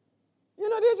 You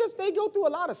know, they go through a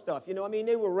lot of stuff. You know, I mean,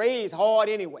 they were raised hard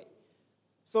anyway.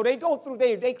 So they go through,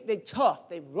 they tough,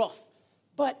 they rough.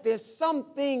 But there's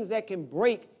some things that can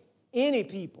break any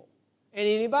people and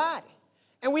anybody.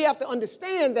 And we have to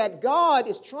understand that God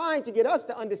is trying to get us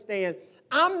to understand,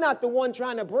 I'm not the one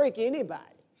trying to break anybody.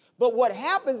 But what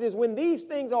happens is when these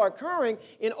things are occurring,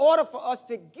 in order for us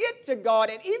to get to God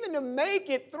and even to make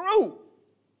it through,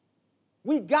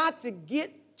 we got to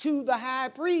get to the high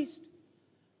priest.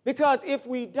 Because if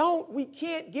we don't, we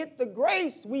can't get the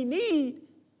grace we need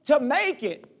to make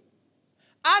it.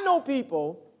 I know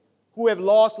people who have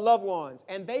lost loved ones,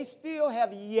 and they still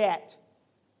have yet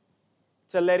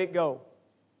to let it go.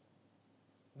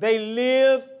 They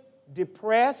live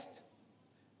depressed.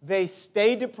 They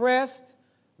stay depressed.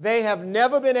 They have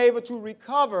never been able to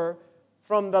recover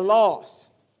from the loss.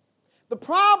 The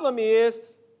problem is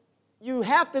you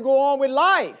have to go on with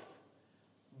life.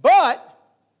 But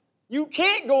you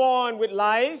can't go on with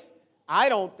life, I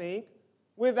don't think,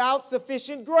 without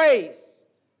sufficient grace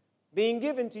being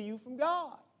given to you from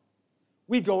God.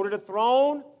 We go to the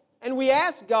throne And we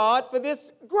ask God for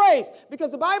this grace.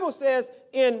 Because the Bible says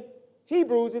in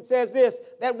Hebrews, it says this,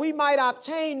 that we might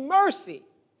obtain mercy.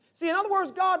 See, in other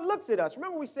words, God looks at us.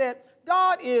 Remember we said,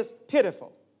 God is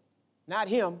pitiful. Not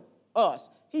him, us.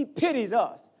 He pities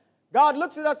us. God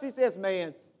looks at us, he says,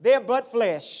 man, they're but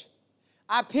flesh.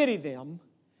 I pity them.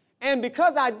 And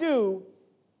because I do,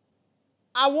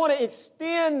 I want to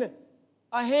extend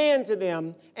a hand to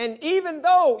them. And even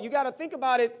though, you got to think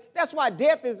about it, that's why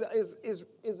death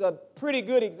is a pretty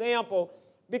good example.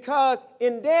 Because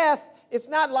in death, it's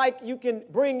not like you can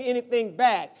bring anything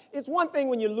back. It's one thing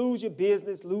when you lose your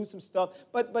business, lose some stuff.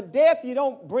 But death, you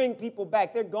don't bring people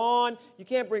back. They're gone. You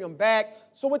can't bring them back.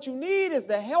 So what you need is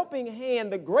the helping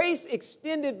hand, the grace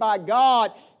extended by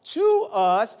God to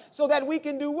us so that we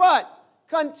can do what?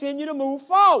 Continue to move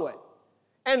forward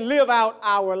and live out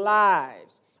our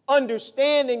lives,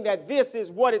 understanding that this is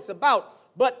what it's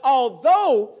about. But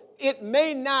although it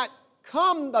may not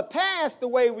come to pass the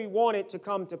way we want it to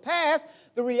come to pass,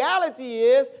 the reality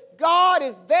is God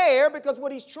is there because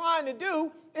what he's trying to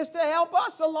do is to help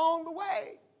us along the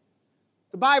way.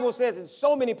 The Bible says in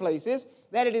so many places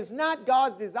that it is not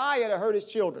God's desire to hurt his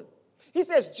children. He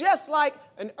says just like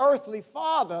an earthly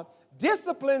father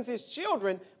disciplines his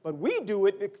children, but we do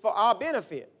it for our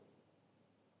benefit,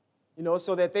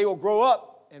 so that they will grow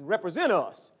up and represent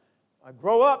us,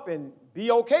 grow up and be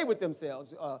okay with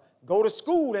themselves, go to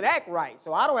school and act right,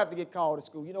 so I don't have to get called to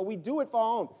school. We do it for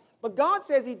our own. But God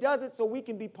says he does it so we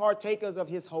can be partakers of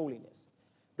his holiness.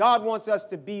 God wants us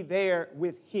to be there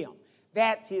with him.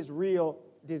 That's his real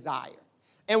desire.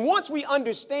 And once we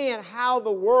understand how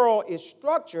the world is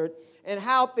structured and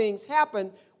how things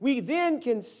happen, we then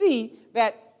can see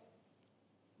that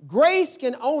grace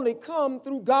can only come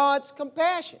through God's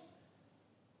compassion.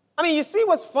 I mean, you see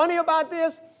what's funny about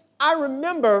this? I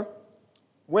remember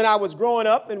when I was growing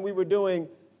up and we were doing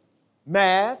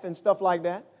math and stuff like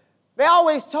that, they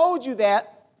always told you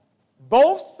that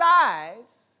both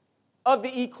sides of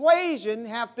the equation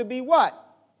have to be what?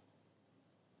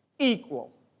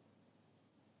 Equal.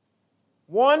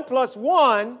 1 +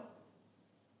 1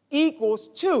 equals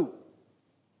 2.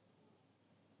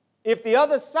 If the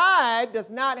other side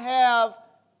does not have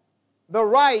the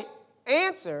right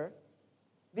answer,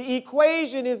 the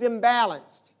equation is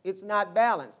imbalanced. It's not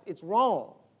balanced. It's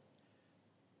wrong.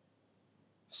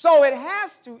 So it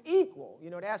has to equal.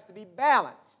 It has to be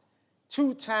balanced.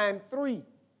 2 times 3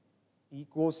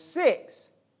 equals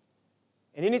 6.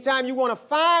 And anytime you want to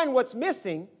find what's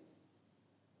missing,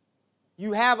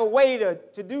 you have a way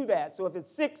to do that. So if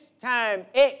it's 6 times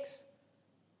x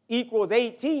equals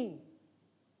 18,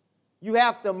 you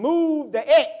have to move the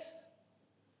x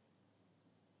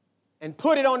and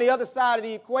put it on the other side of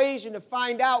the equation to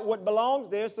find out what belongs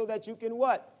there so that you can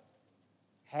what?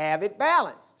 Have it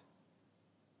balanced.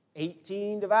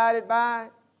 18 divided by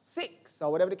 6,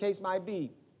 or whatever the case might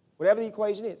be, whatever the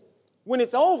equation is. When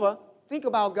it's over, think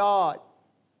about God.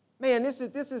 Man, this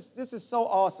is so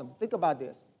awesome. Think about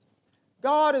this.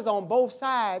 God is on both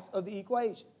sides of the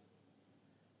equation.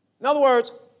 In other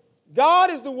words,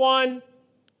 God is the one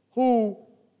who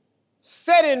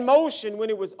set in motion when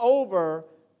it was over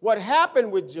what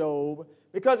happened with Job,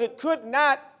 because it could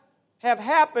not have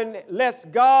happened unless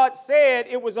God said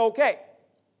it was okay.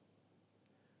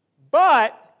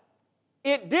 But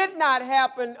it did not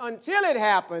happen until it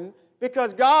happened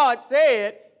because God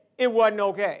said it wasn't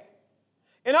okay.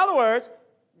 In other words,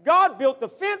 God built the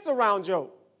fence around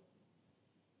Job.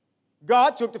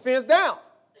 God took the fence down.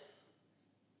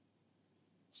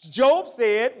 Job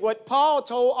said what Paul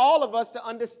told all of us to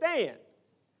understand.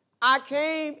 I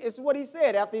came, it's what he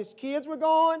said, after his kids were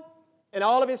gone and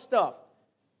all of his stuff.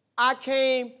 I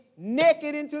came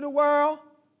naked into the world,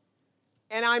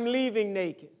 and I'm leaving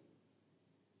naked.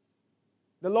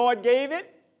 The Lord gave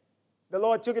it, the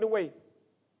Lord took it away.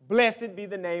 Blessed be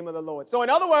the name of the Lord. So in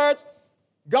other words,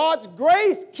 God's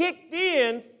grace kicked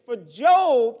in for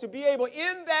Job to be able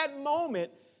in that moment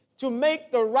to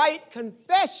make the right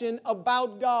confession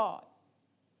about God.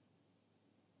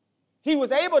 He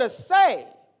was able to say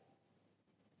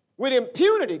with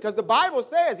impunity, because the Bible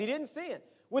says he didn't sin,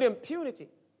 with impunity,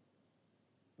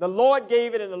 the Lord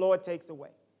gave it and the Lord takes away.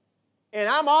 And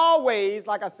I'm always,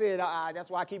 like I said,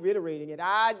 that's why I keep reiterating it,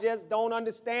 I just don't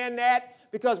understand that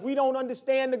because we don't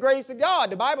understand the grace of God.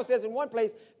 The Bible says in one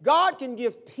place, God can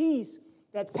give peace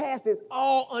that passes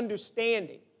all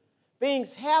understanding.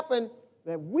 Things happen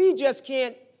that we just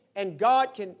can't, and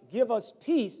God can give us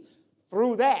peace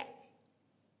through that.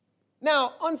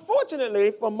 Now, unfortunately,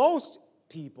 for most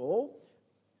people,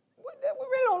 we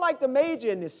really don't like to major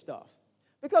in this stuff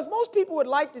because most people would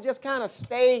like to just kind of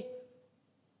stay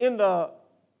in the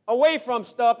away from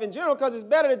stuff in general, because it's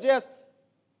better to just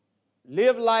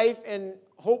live life and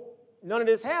hope none of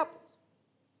this happens.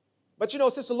 But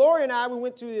Sister Lori and I, we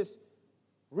went to this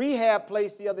rehab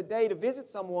place the other day to visit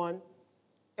someone.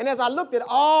 And as I looked at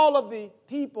all of the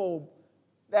people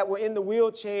that were in the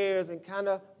wheelchairs and kind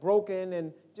of broken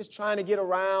and just trying to get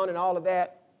around and all of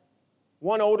that,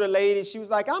 one older lady, she was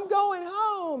like, I'm going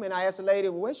home. And I asked the lady,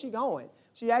 well, where's she going?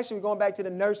 She actually was going back to the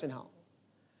nursing home.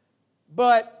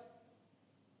 But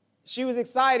she was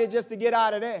excited just to get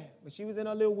out of there. But she was in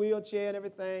her little wheelchair and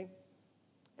everything.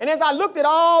 And as I looked at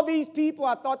all these people,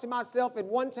 I thought to myself, at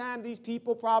one time, these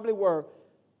people probably were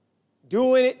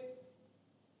doing it,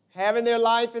 having their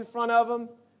life in front of them,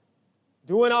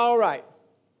 doing all right.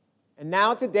 And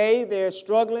now today, they're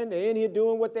struggling. They're in here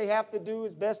doing what they have to do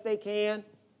as best they can.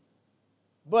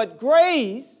 But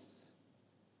grace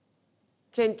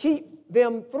can keep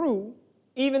them through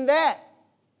even that.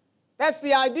 That's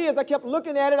the idea. As I kept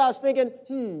looking at it, I was thinking,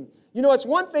 it's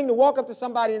one thing to walk up to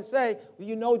somebody and say,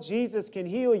 well, Jesus can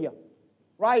heal you,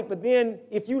 right? But then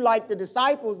if you like the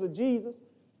disciples of Jesus,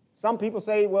 some people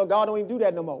say, well, God don't even do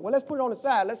that no more. Well, let's put it on the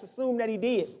side. Let's assume that he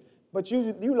did. But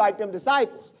you like them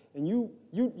disciples, and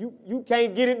you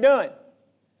can't get it done.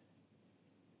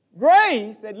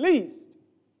 Grace, at least,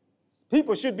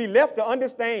 people should be left to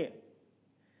understand.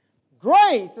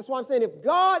 Grace, that's why I'm saying if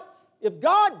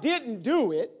God didn't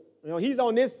do it, he's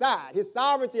on this side. His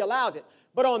sovereignty allows it.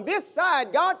 But on this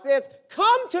side, God says,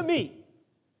 come to me.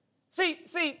 See,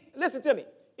 listen to me.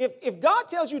 If God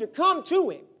tells you to come to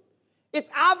him, it's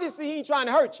obviously he ain't trying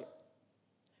to hurt you.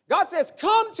 God says,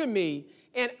 come to me,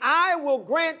 and I will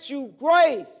grant you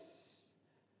grace.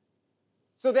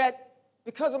 So that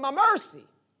because of my mercy,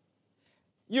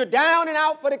 you're down and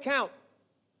out for the count.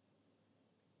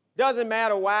 Doesn't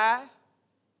matter why.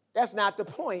 That's not the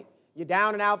point. You're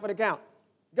down and out for the count.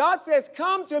 God says,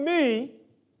 come to me,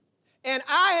 and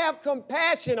I have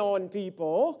compassion on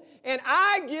people, and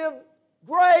I give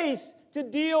grace to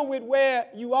deal with where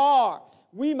you are.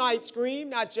 We might scream,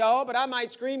 not y'all, but I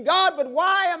might scream, God, but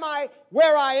why am I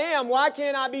where I am? Why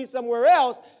can't I be somewhere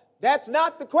else? That's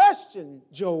not the question,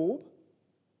 Job.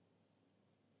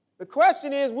 The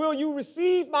question is, will you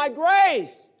receive my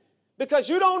grace? Because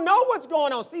you don't know what's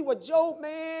going on. See what Job,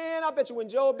 man, I bet you when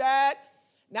Job died.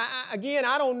 Now, again,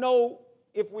 I don't know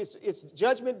if it's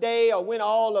Judgment Day or when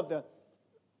all of the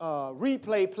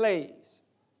replay plays.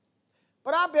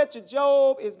 But I bet you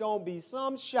Job is going to be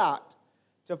some shocked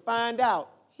to find out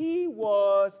he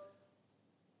was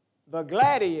the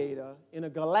gladiator in a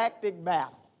galactic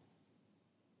battle.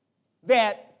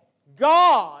 That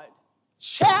God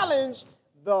challenged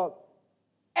the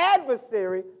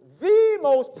adversary, the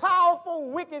most powerful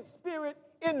wicked spirit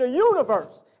in the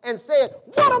universe, and said,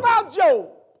 what about Job?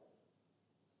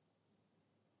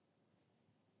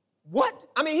 What?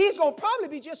 I mean, he's going to probably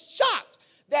be just shocked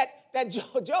that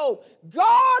Job,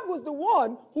 God was the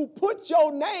one who put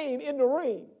your name in the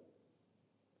ring.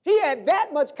 He had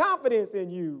that much confidence in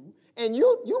you, and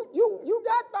you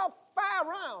got about 5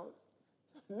 rounds.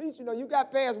 At least, you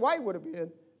got past White would have been.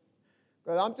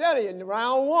 Because I'm telling you, in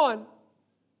round 1,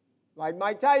 like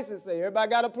Mike Tyson said, everybody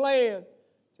got a plan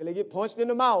till they get punched in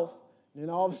the mouth. And then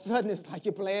all of a sudden, it's like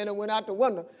your plan and went out the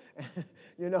window.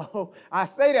 I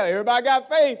say that. Everybody got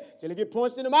faith till they get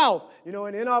punched in the mouth. And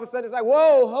then all of a sudden, it's like,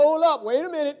 whoa, hold up, wait a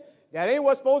minute. That ain't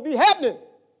what's supposed to be happening.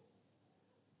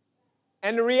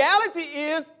 And the reality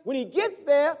is, when he gets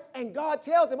there and God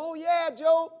tells him, oh, yeah,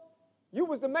 Job, you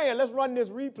was the man. Let's run this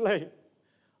replay.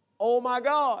 Oh, my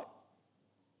God.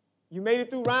 You made it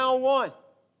through round 1.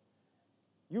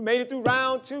 You made it through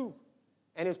round 2.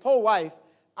 And his poor wife,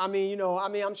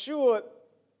 I'm sure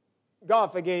God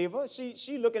forgave her.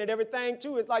 She looking at everything,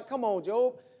 too. It's like, come on,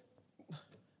 Job.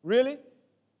 Really?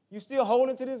 You still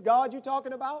holding to this God you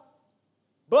talking about?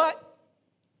 But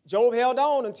Job held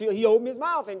on until he opened his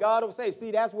mouth, and God will say,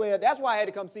 see, that's why I had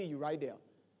to come see you right there.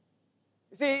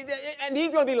 See, and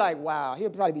he's going to be like, wow. He'll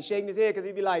probably be shaking his head because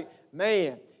he'd be like,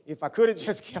 man, if I could have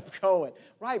just kept going.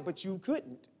 Right, but you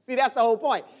couldn't. See, that's the whole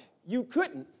point. You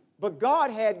couldn't, but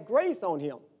God had grace on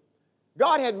him.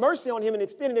 God had mercy on him and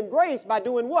extended him grace by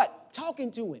doing what?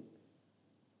 Talking to him.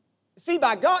 See,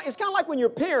 by God, it's kind of like when your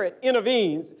parent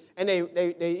intervenes and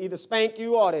they either spank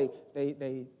you or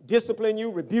they discipline you,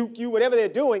 rebuke you, whatever they're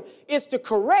doing. It's to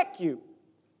correct you.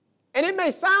 And it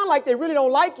may sound like they really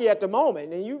don't like you at the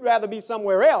moment and you'd rather be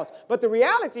somewhere else. But the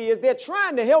reality is they're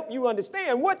trying to help you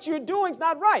understand what you're doing is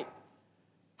not right.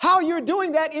 How you're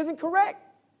doing that isn't correct.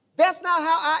 That's not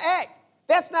how I act.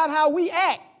 That's not how we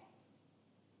act.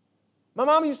 My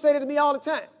mama used to say that to me all the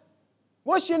time.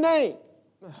 What's your name?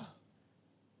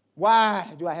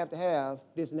 Why do I have to have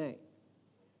this name?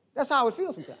 That's how it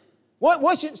feels sometimes.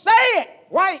 What's your, say it!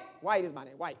 White. White is my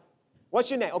name, White. What's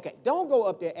your name? Okay, don't go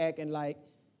up there acting like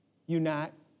you're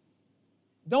not.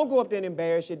 Don't go up there and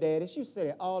embarrass your daddy. She used to say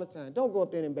that all the time. Don't go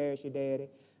up there and embarrass your daddy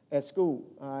at school,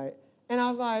 all right? And I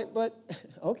was like, but,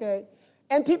 okay.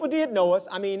 And people did know us.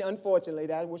 I mean, unfortunately,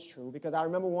 that was true, because I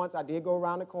remember once I did go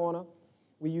around the corner.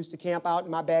 We used to camp out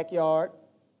in my backyard,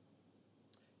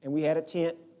 and we had a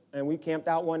tent, and we camped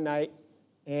out one night.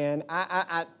 And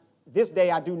this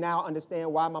day, I do now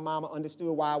understand why my mama understood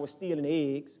why I was stealing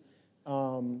eggs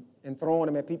and throwing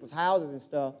them at people's houses and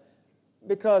stuff.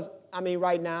 Because, I mean,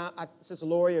 right now, Sister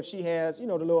Lori, if she has, the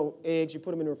little eggs, you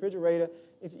put them in the refrigerator.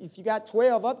 If you got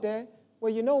 12 up there,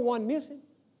 well, one missing.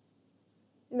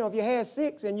 If you had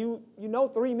 6 and you know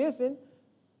 3 missing,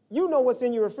 you know what's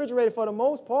in your refrigerator for the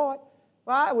most part.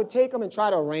 Well, I would take them and try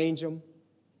to arrange them.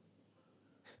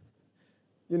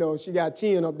 She got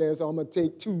 10 up there, so I'm going to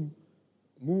take 2,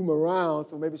 move them around,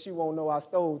 so maybe she won't know I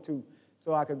stole 2,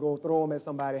 so I could go throw them at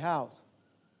somebody's house.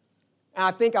 And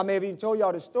I think I may have even told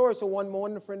y'all the story. So one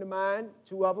morning, a friend of mine,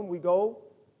 2 of them, we go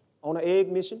on an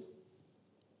egg mission,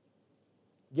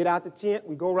 get out the tent,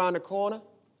 we go around the corner,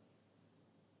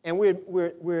 and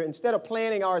we're instead of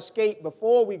planning our escape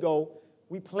before we go,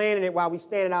 we planning it while we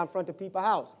standing out in front of people's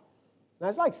house. Now,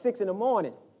 it's like 6 in the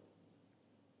morning.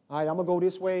 All right, I'm going to go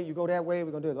this way, you go that way,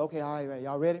 we're going to do it. Okay, all right,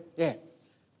 y'all ready? Yeah.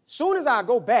 Soon as I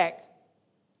go back,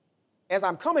 as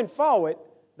I'm coming forward,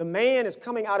 the man is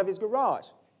coming out of his garage.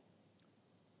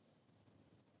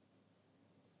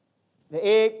 The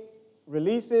egg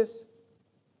releases,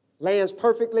 lands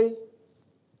perfectly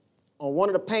on one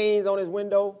of the panes on his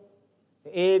window.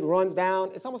 The egg runs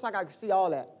down. It's almost like I can see all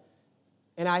that.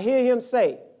 And I hear him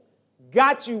say,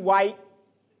 "Got you, White."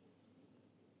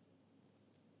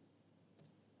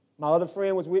 My other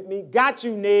friend was with me. "Got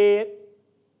you, Ned."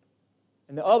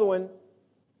 And the other one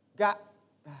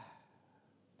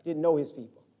didn't know his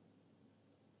people.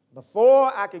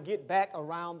 Before I could get back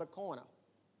around the corner,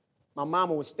 my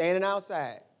mama was standing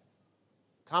outside.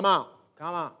 Come on,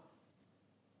 come on.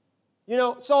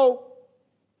 So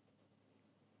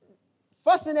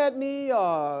fussing at me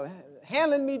or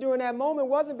handling me during that moment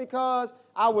wasn't because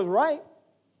I was right,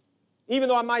 even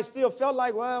though I might still felt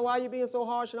like, well, why are you being so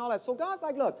harsh and all that? So God's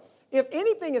like, look, if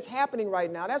anything is happening right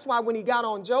now, that's why when he got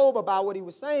on Job about what he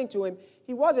was saying to him,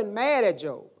 he wasn't mad at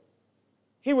Job.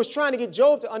 He was trying to get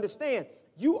Job to understand,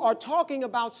 you are talking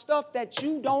about stuff that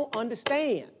you don't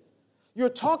understand. You're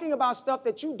talking about stuff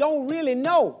that you don't really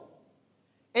know.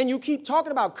 And you keep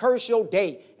talking about curse your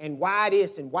day and why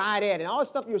this and why that and all the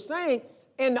stuff you're saying.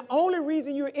 And the only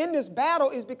reason you're in this battle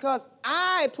is because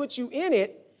I put you in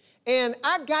it and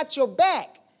I got your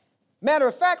back. Matter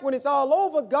of fact, when it's all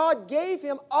over, God gave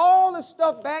him all the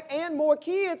stuff back and more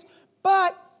kids.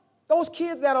 But those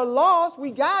kids that are lost,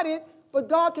 we got it. But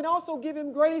God can also give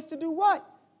him grace to do what?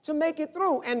 To make it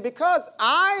through. And because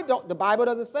the Bible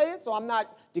doesn't say it, so I'm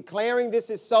not declaring this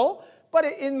is so. But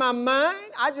in my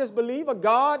mind, I just believe a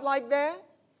God like that,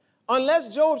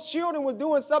 unless Job's children were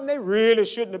doing something they really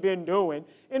shouldn't have been doing,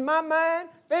 in my mind,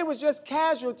 they was just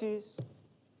casualties.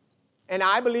 And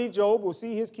I believe Job will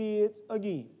see his kids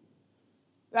again.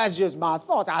 That's just my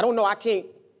thoughts. I don't know. I can't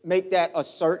make that a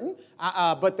certain.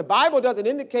 But the Bible doesn't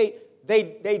indicate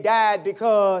they died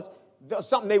because of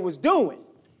something they was doing.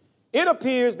 It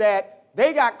appears that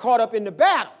they got caught up in the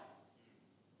battle.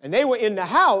 And they were in the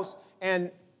house,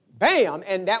 and bam,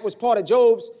 and that was part of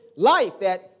Job's life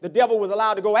that the devil was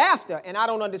allowed to go after. And I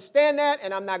don't understand that,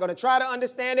 and I'm not going to try to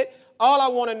understand it. All I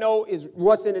want to know is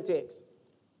what's in the text.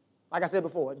 Like I said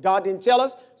before, God didn't tell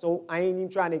us, so I ain't even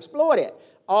trying to explore that.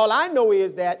 All I know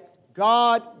is that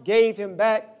God gave him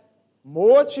back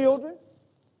more children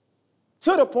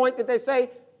to the point that they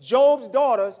say Job's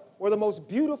daughters were the most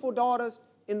beautiful daughters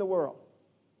in the world.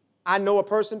 I know a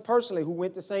person personally who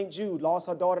went to St. Jude, lost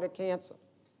her daughter to cancer.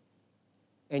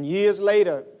 And years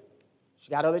later, she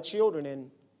got other children,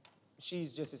 and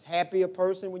she's just as happy a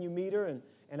person when you meet her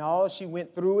and all. She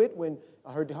went through it when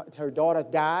her daughter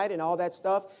died and all that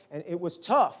stuff, and it was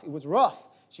tough. It was rough.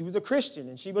 She was a Christian,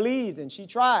 and she believed, and she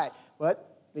tried.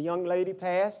 But the young lady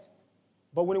passed.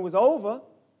 But when it was over,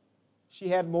 she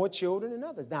had more children than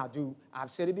others. Now,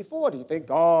 I've said it before. Do you think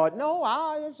God? No,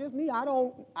 it's just me.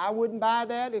 I wouldn't buy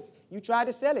that if you tried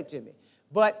to sell it to me.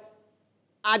 But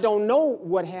I don't know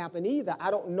what happened either.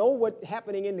 I don't know what's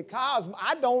happening in the cosmos.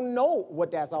 I don't know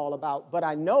what that's all about. But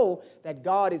I know that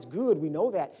God is good. We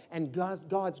know that. And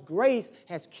God's grace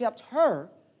has kept her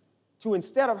to,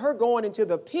 instead of her going into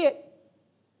the pit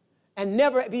and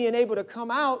never being able to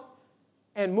come out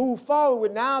and move forward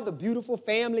with now the beautiful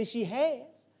family she has,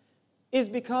 is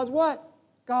because what?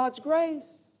 God's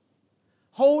grace.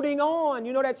 holding on.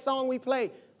 You know that song we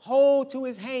play, hold to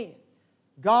his hand,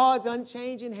 God's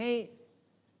unchanging hand.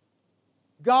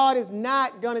 God is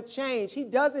not going to change. He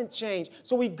doesn't change.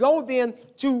 So we go then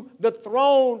to the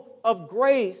throne of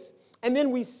grace, and then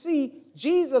we see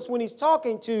Jesus when he's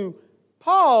talking to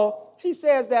Paul, he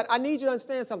says that I need you to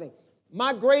understand something.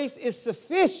 My grace is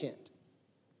sufficient.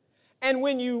 And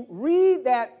when you read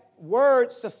that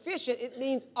word sufficient, it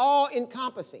means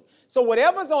all-encompassing. So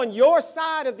whatever's on your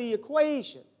side of the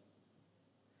equation,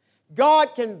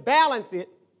 God can balance it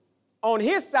on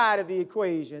his side of the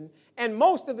equation, and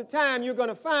most of the time you're going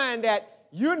to find that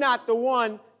you're not the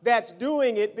one that's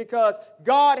doing it because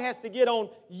God has to get on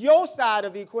your side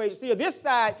of the equation. See, this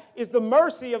side is the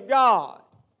mercy of God.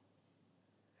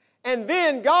 And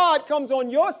then God comes on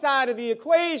your side of the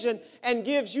equation and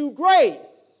gives you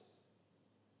grace.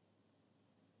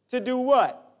 To do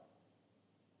what?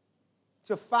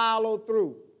 To follow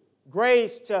through.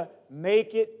 Grace to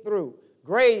make it through.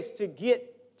 Grace to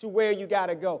get to where you got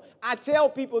to go. I tell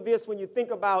people this when you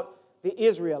think about the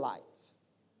Israelites.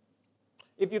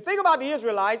 If you think about the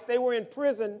Israelites, they were in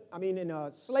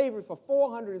slavery for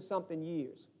 400 and something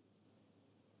years.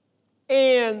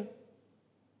 And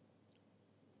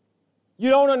you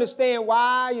don't understand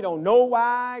why, you don't know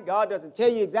why, God doesn't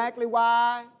tell you exactly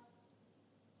why.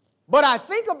 But I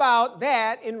think about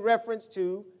that in reference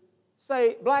to,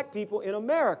 say, black people in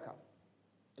America.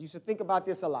 I used to think about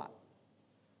this a lot.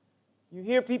 You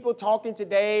hear people talking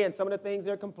today and some of the things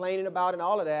they're complaining about and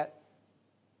all of that.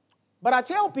 But I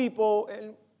tell people,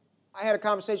 and I had a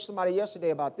conversation with somebody yesterday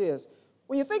about this,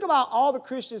 when you think about all the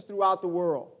Christians throughout the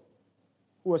world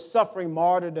who are suffering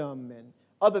martyrdom and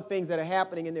other things that are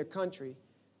happening in their country,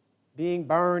 being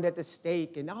burned at the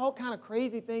stake and all kind of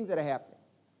crazy things that are happening,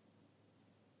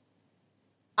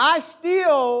 I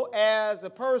still, as a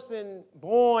person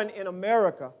born in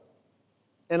America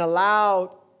and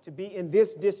allowed to be in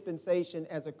this dispensation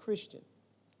as a Christian,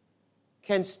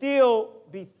 can still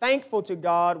be thankful to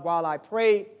God while I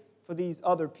pray for these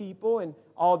other people and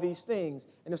all these things.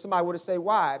 And if somebody were to say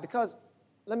why, because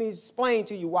let me explain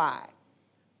to you why.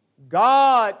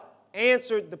 God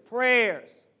answered the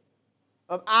prayers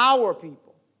of our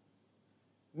people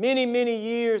many, many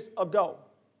years ago,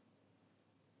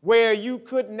 where you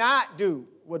could not do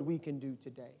what we can do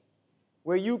today,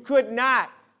 where you could not.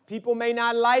 People may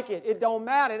not like it. It don't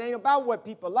matter. It ain't about what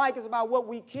people like. It's about what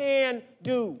we can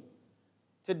do.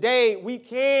 Today, we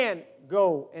can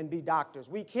go and be doctors.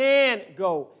 We can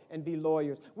go and be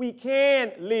lawyers. We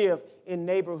can live in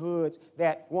neighborhoods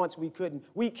that once we couldn't.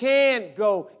 We can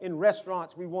go in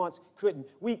restaurants we once couldn't.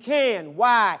 We can.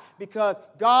 Why? Because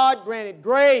God granted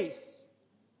grace.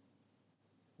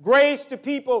 Grace to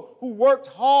people who worked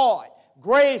hard.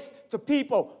 Grace to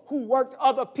people who worked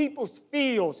other people's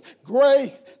fields.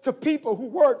 Grace to people who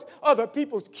worked other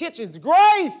people's kitchens.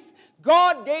 Grace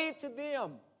God gave to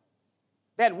them,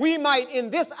 that we might in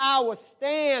this hour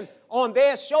stand on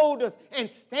their shoulders and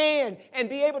stand and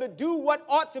be able to do what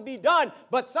ought to be done.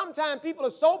 But sometimes people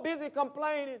are so busy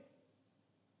complaining,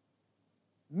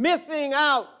 missing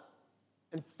out,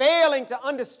 and failing to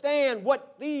understand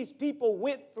what these people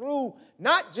went through,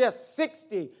 not just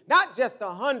 60, not just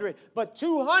 100, but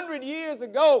 200 years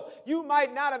ago. You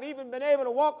might not have even been able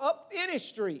to walk up any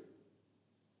street.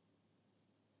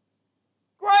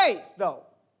 Grace, though.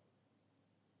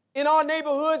 In our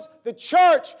neighborhoods, the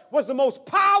church was the most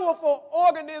powerful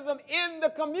organism in the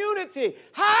community.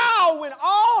 How, when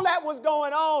all that was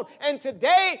going on, and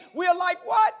today we're like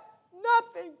what?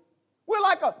 Nothing. We're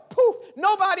like a poof.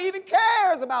 Nobody even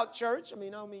cares about church. I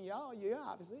mean y'all, yeah,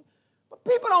 obviously. But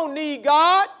people don't need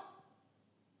God.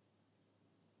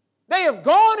 They have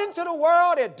gone into the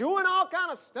world. They're doing all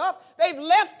kind of stuff. They've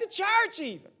left the church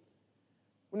even.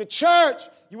 When the church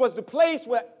was the place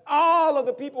where all of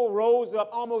the people rose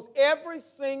up, almost every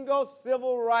single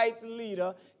civil rights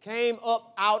leader came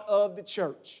up out of the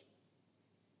church.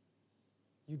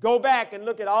 You go back and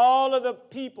look at all of the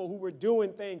people who were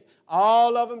doing things,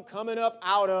 all of them coming up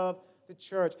out of the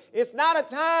church. It's not a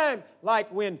time like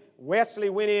when Wesley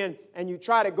went in and you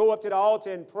try to go up to the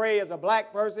altar and pray as a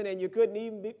black person and you couldn't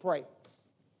even pray.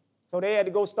 So they had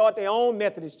to go start their own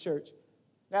Methodist church.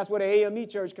 That's where the AME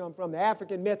church come from, the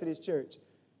African Methodist Church.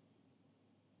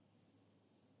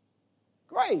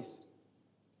 Grace.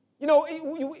 You know,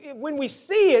 when we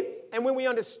see it and when we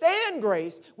understand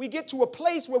grace, we get to a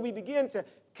place where we begin to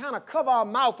kind of cover our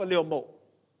mouth a little more.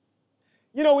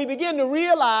 You know, we begin to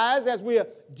realize as we're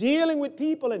dealing with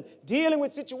people and dealing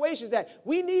with situations that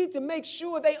we need to make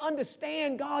sure they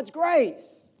understand God's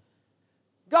grace.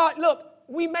 God, look,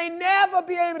 we may never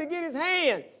be able to get his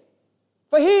hand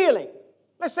for healing.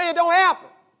 Let's say it don't happen.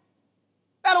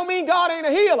 That don't mean God ain't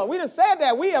a healer. We done said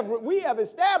that. We have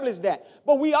established that.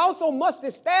 But we also must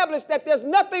establish that there's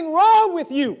nothing wrong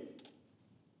with you.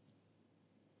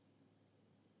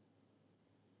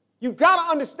 You've got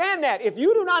to understand that. If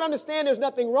you do not understand there's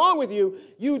nothing wrong with you,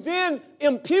 you then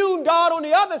impugn God on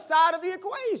the other side of the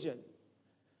equation.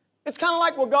 It's kind of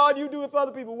like, well, God, you do it for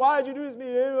other people. Why did you do this to me?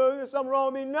 There's something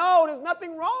wrong with me. No, there's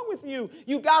nothing wrong with you.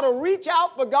 You got to reach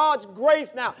out for God's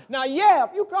grace now. Now, yeah, if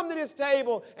you come to this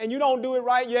table and you don't do it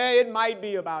right, yeah, it might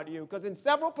be about you. Because in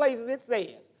several places it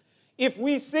says, if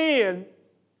we sin,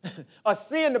 a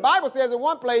sin, the Bible says in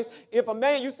one place, if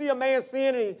you see a man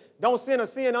sin and he don't sin a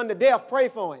sin unto death, pray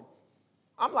for him.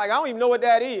 I'm like, I don't even know what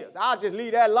that is. I'll just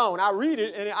leave that alone. I read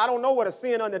it, and I don't know what a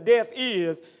sin unto death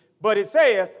is. But it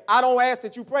says, I don't ask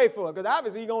that you pray for it, because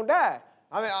obviously he's going to die.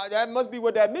 I mean, that must be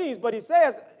what that means. But he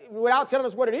says, without telling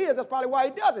us what it is, that's probably why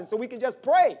he doesn't, so we can just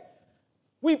pray.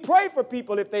 We pray for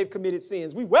people if they've committed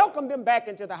sins. We welcome them back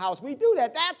into the house. We do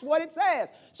that. That's what it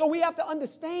says. So we have to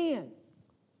understand.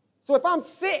 So if I'm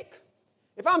sick,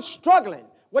 if I'm struggling,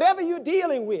 whatever you're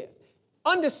dealing with,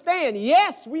 understand,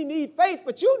 yes, we need faith,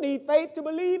 but you need faith to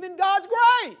believe in God's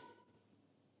grace.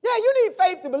 Yeah, you need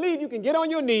faith to believe you can get on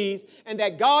your knees and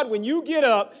that God, when you get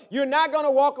up, you're not going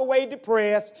to walk away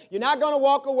depressed. You're not going to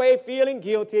walk away feeling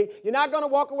guilty. You're not going to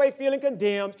walk away feeling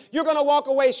condemned. You're going to walk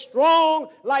away strong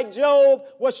like Job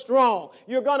was strong.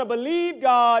 You're going to believe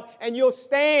God and you'll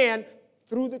stand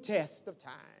through the test of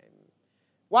time.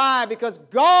 Why? Because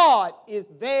God is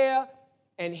there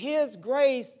and His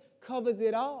grace covers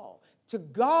it all. To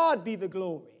God be the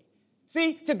glory.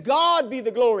 See, to God be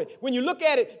the glory. When you look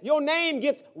at it, your name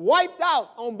gets wiped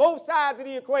out on both sides of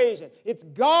the equation. It's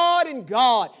God and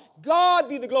God. God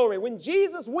be the glory. When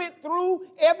Jesus went through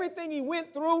everything He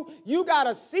went through, you got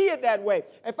to see it that way.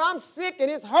 If I'm sick and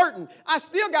it's hurting, I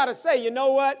still got to say, you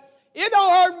know what? It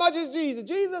don't hurt much as Jesus.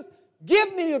 Jesus,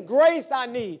 give me the grace I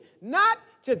need. Not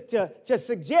to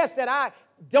suggest that I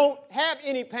don't have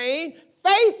any pain.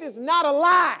 Faith is not a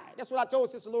lie. That's what I told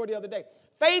Sister Lord the other day.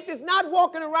 Faith is not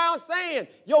walking around saying,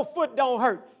 your foot don't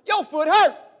hurt. Your foot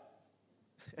hurt.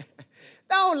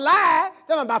 Don't lie.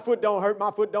 Tell me my foot don't hurt,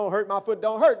 my foot don't hurt, my foot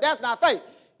don't hurt. That's not faith.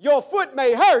 Your foot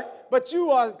may hurt, but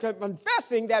you are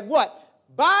confessing that what?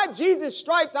 By Jesus'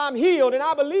 stripes I'm healed, and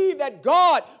I believe that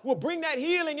God will bring that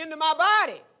healing into my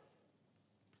body.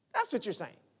 That's what you're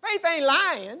saying. Faith ain't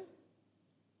lying,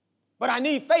 but I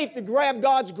need faith to grab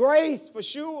God's grace for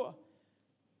sure.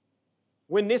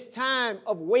 When this time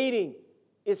of waiting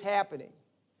is happening.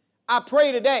 I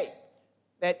pray today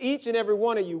that each and every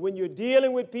one of you, when you're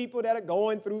dealing with people that are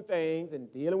going through things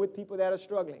and dealing with people that are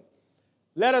struggling,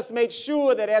 let us make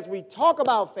sure that as we talk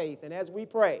about faith and as we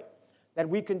pray, that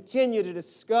we continue to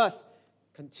discuss,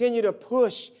 continue to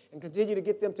push, and continue to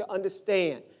get them to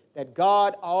understand that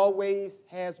God always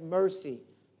has mercy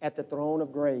at the throne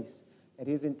of grace, that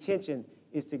His intention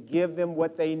is to give them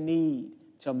what they need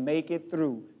to make it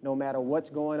through no matter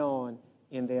what's going on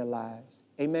in their lives.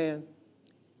 Amen.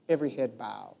 Every head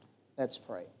bowed. Let's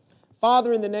pray.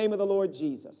 Father, in the name of the Lord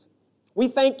Jesus, we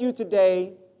thank you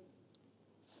today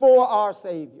for our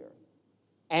Savior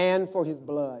and for His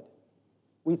blood.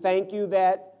 We thank you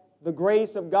that the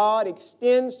grace of God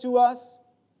extends to us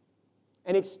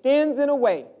and extends in a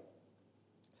way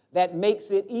that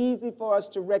makes it easy for us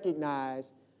to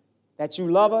recognize that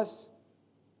you love us,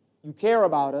 you care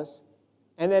about us,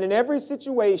 and that in every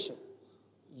situation,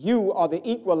 you are the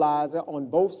equalizer on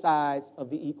both sides of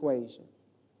the equation.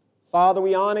 Father,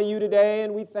 we honor you today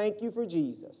and we thank you for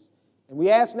Jesus. And we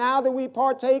ask now that we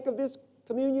partake of this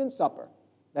communion supper,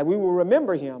 that we will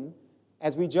remember Him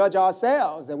as we judge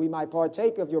ourselves, that we might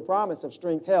partake of your promise of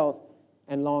strength, health,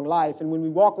 and long life. And when we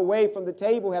walk away from the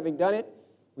table having done it,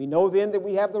 we know then that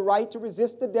we have the right to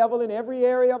resist the devil in every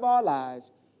area of our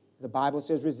lives. The Bible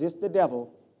says, resist the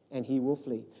devil and he will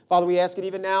flee. Father, we ask it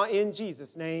even now in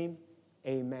Jesus' name.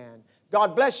 Amen.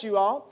 God bless you all.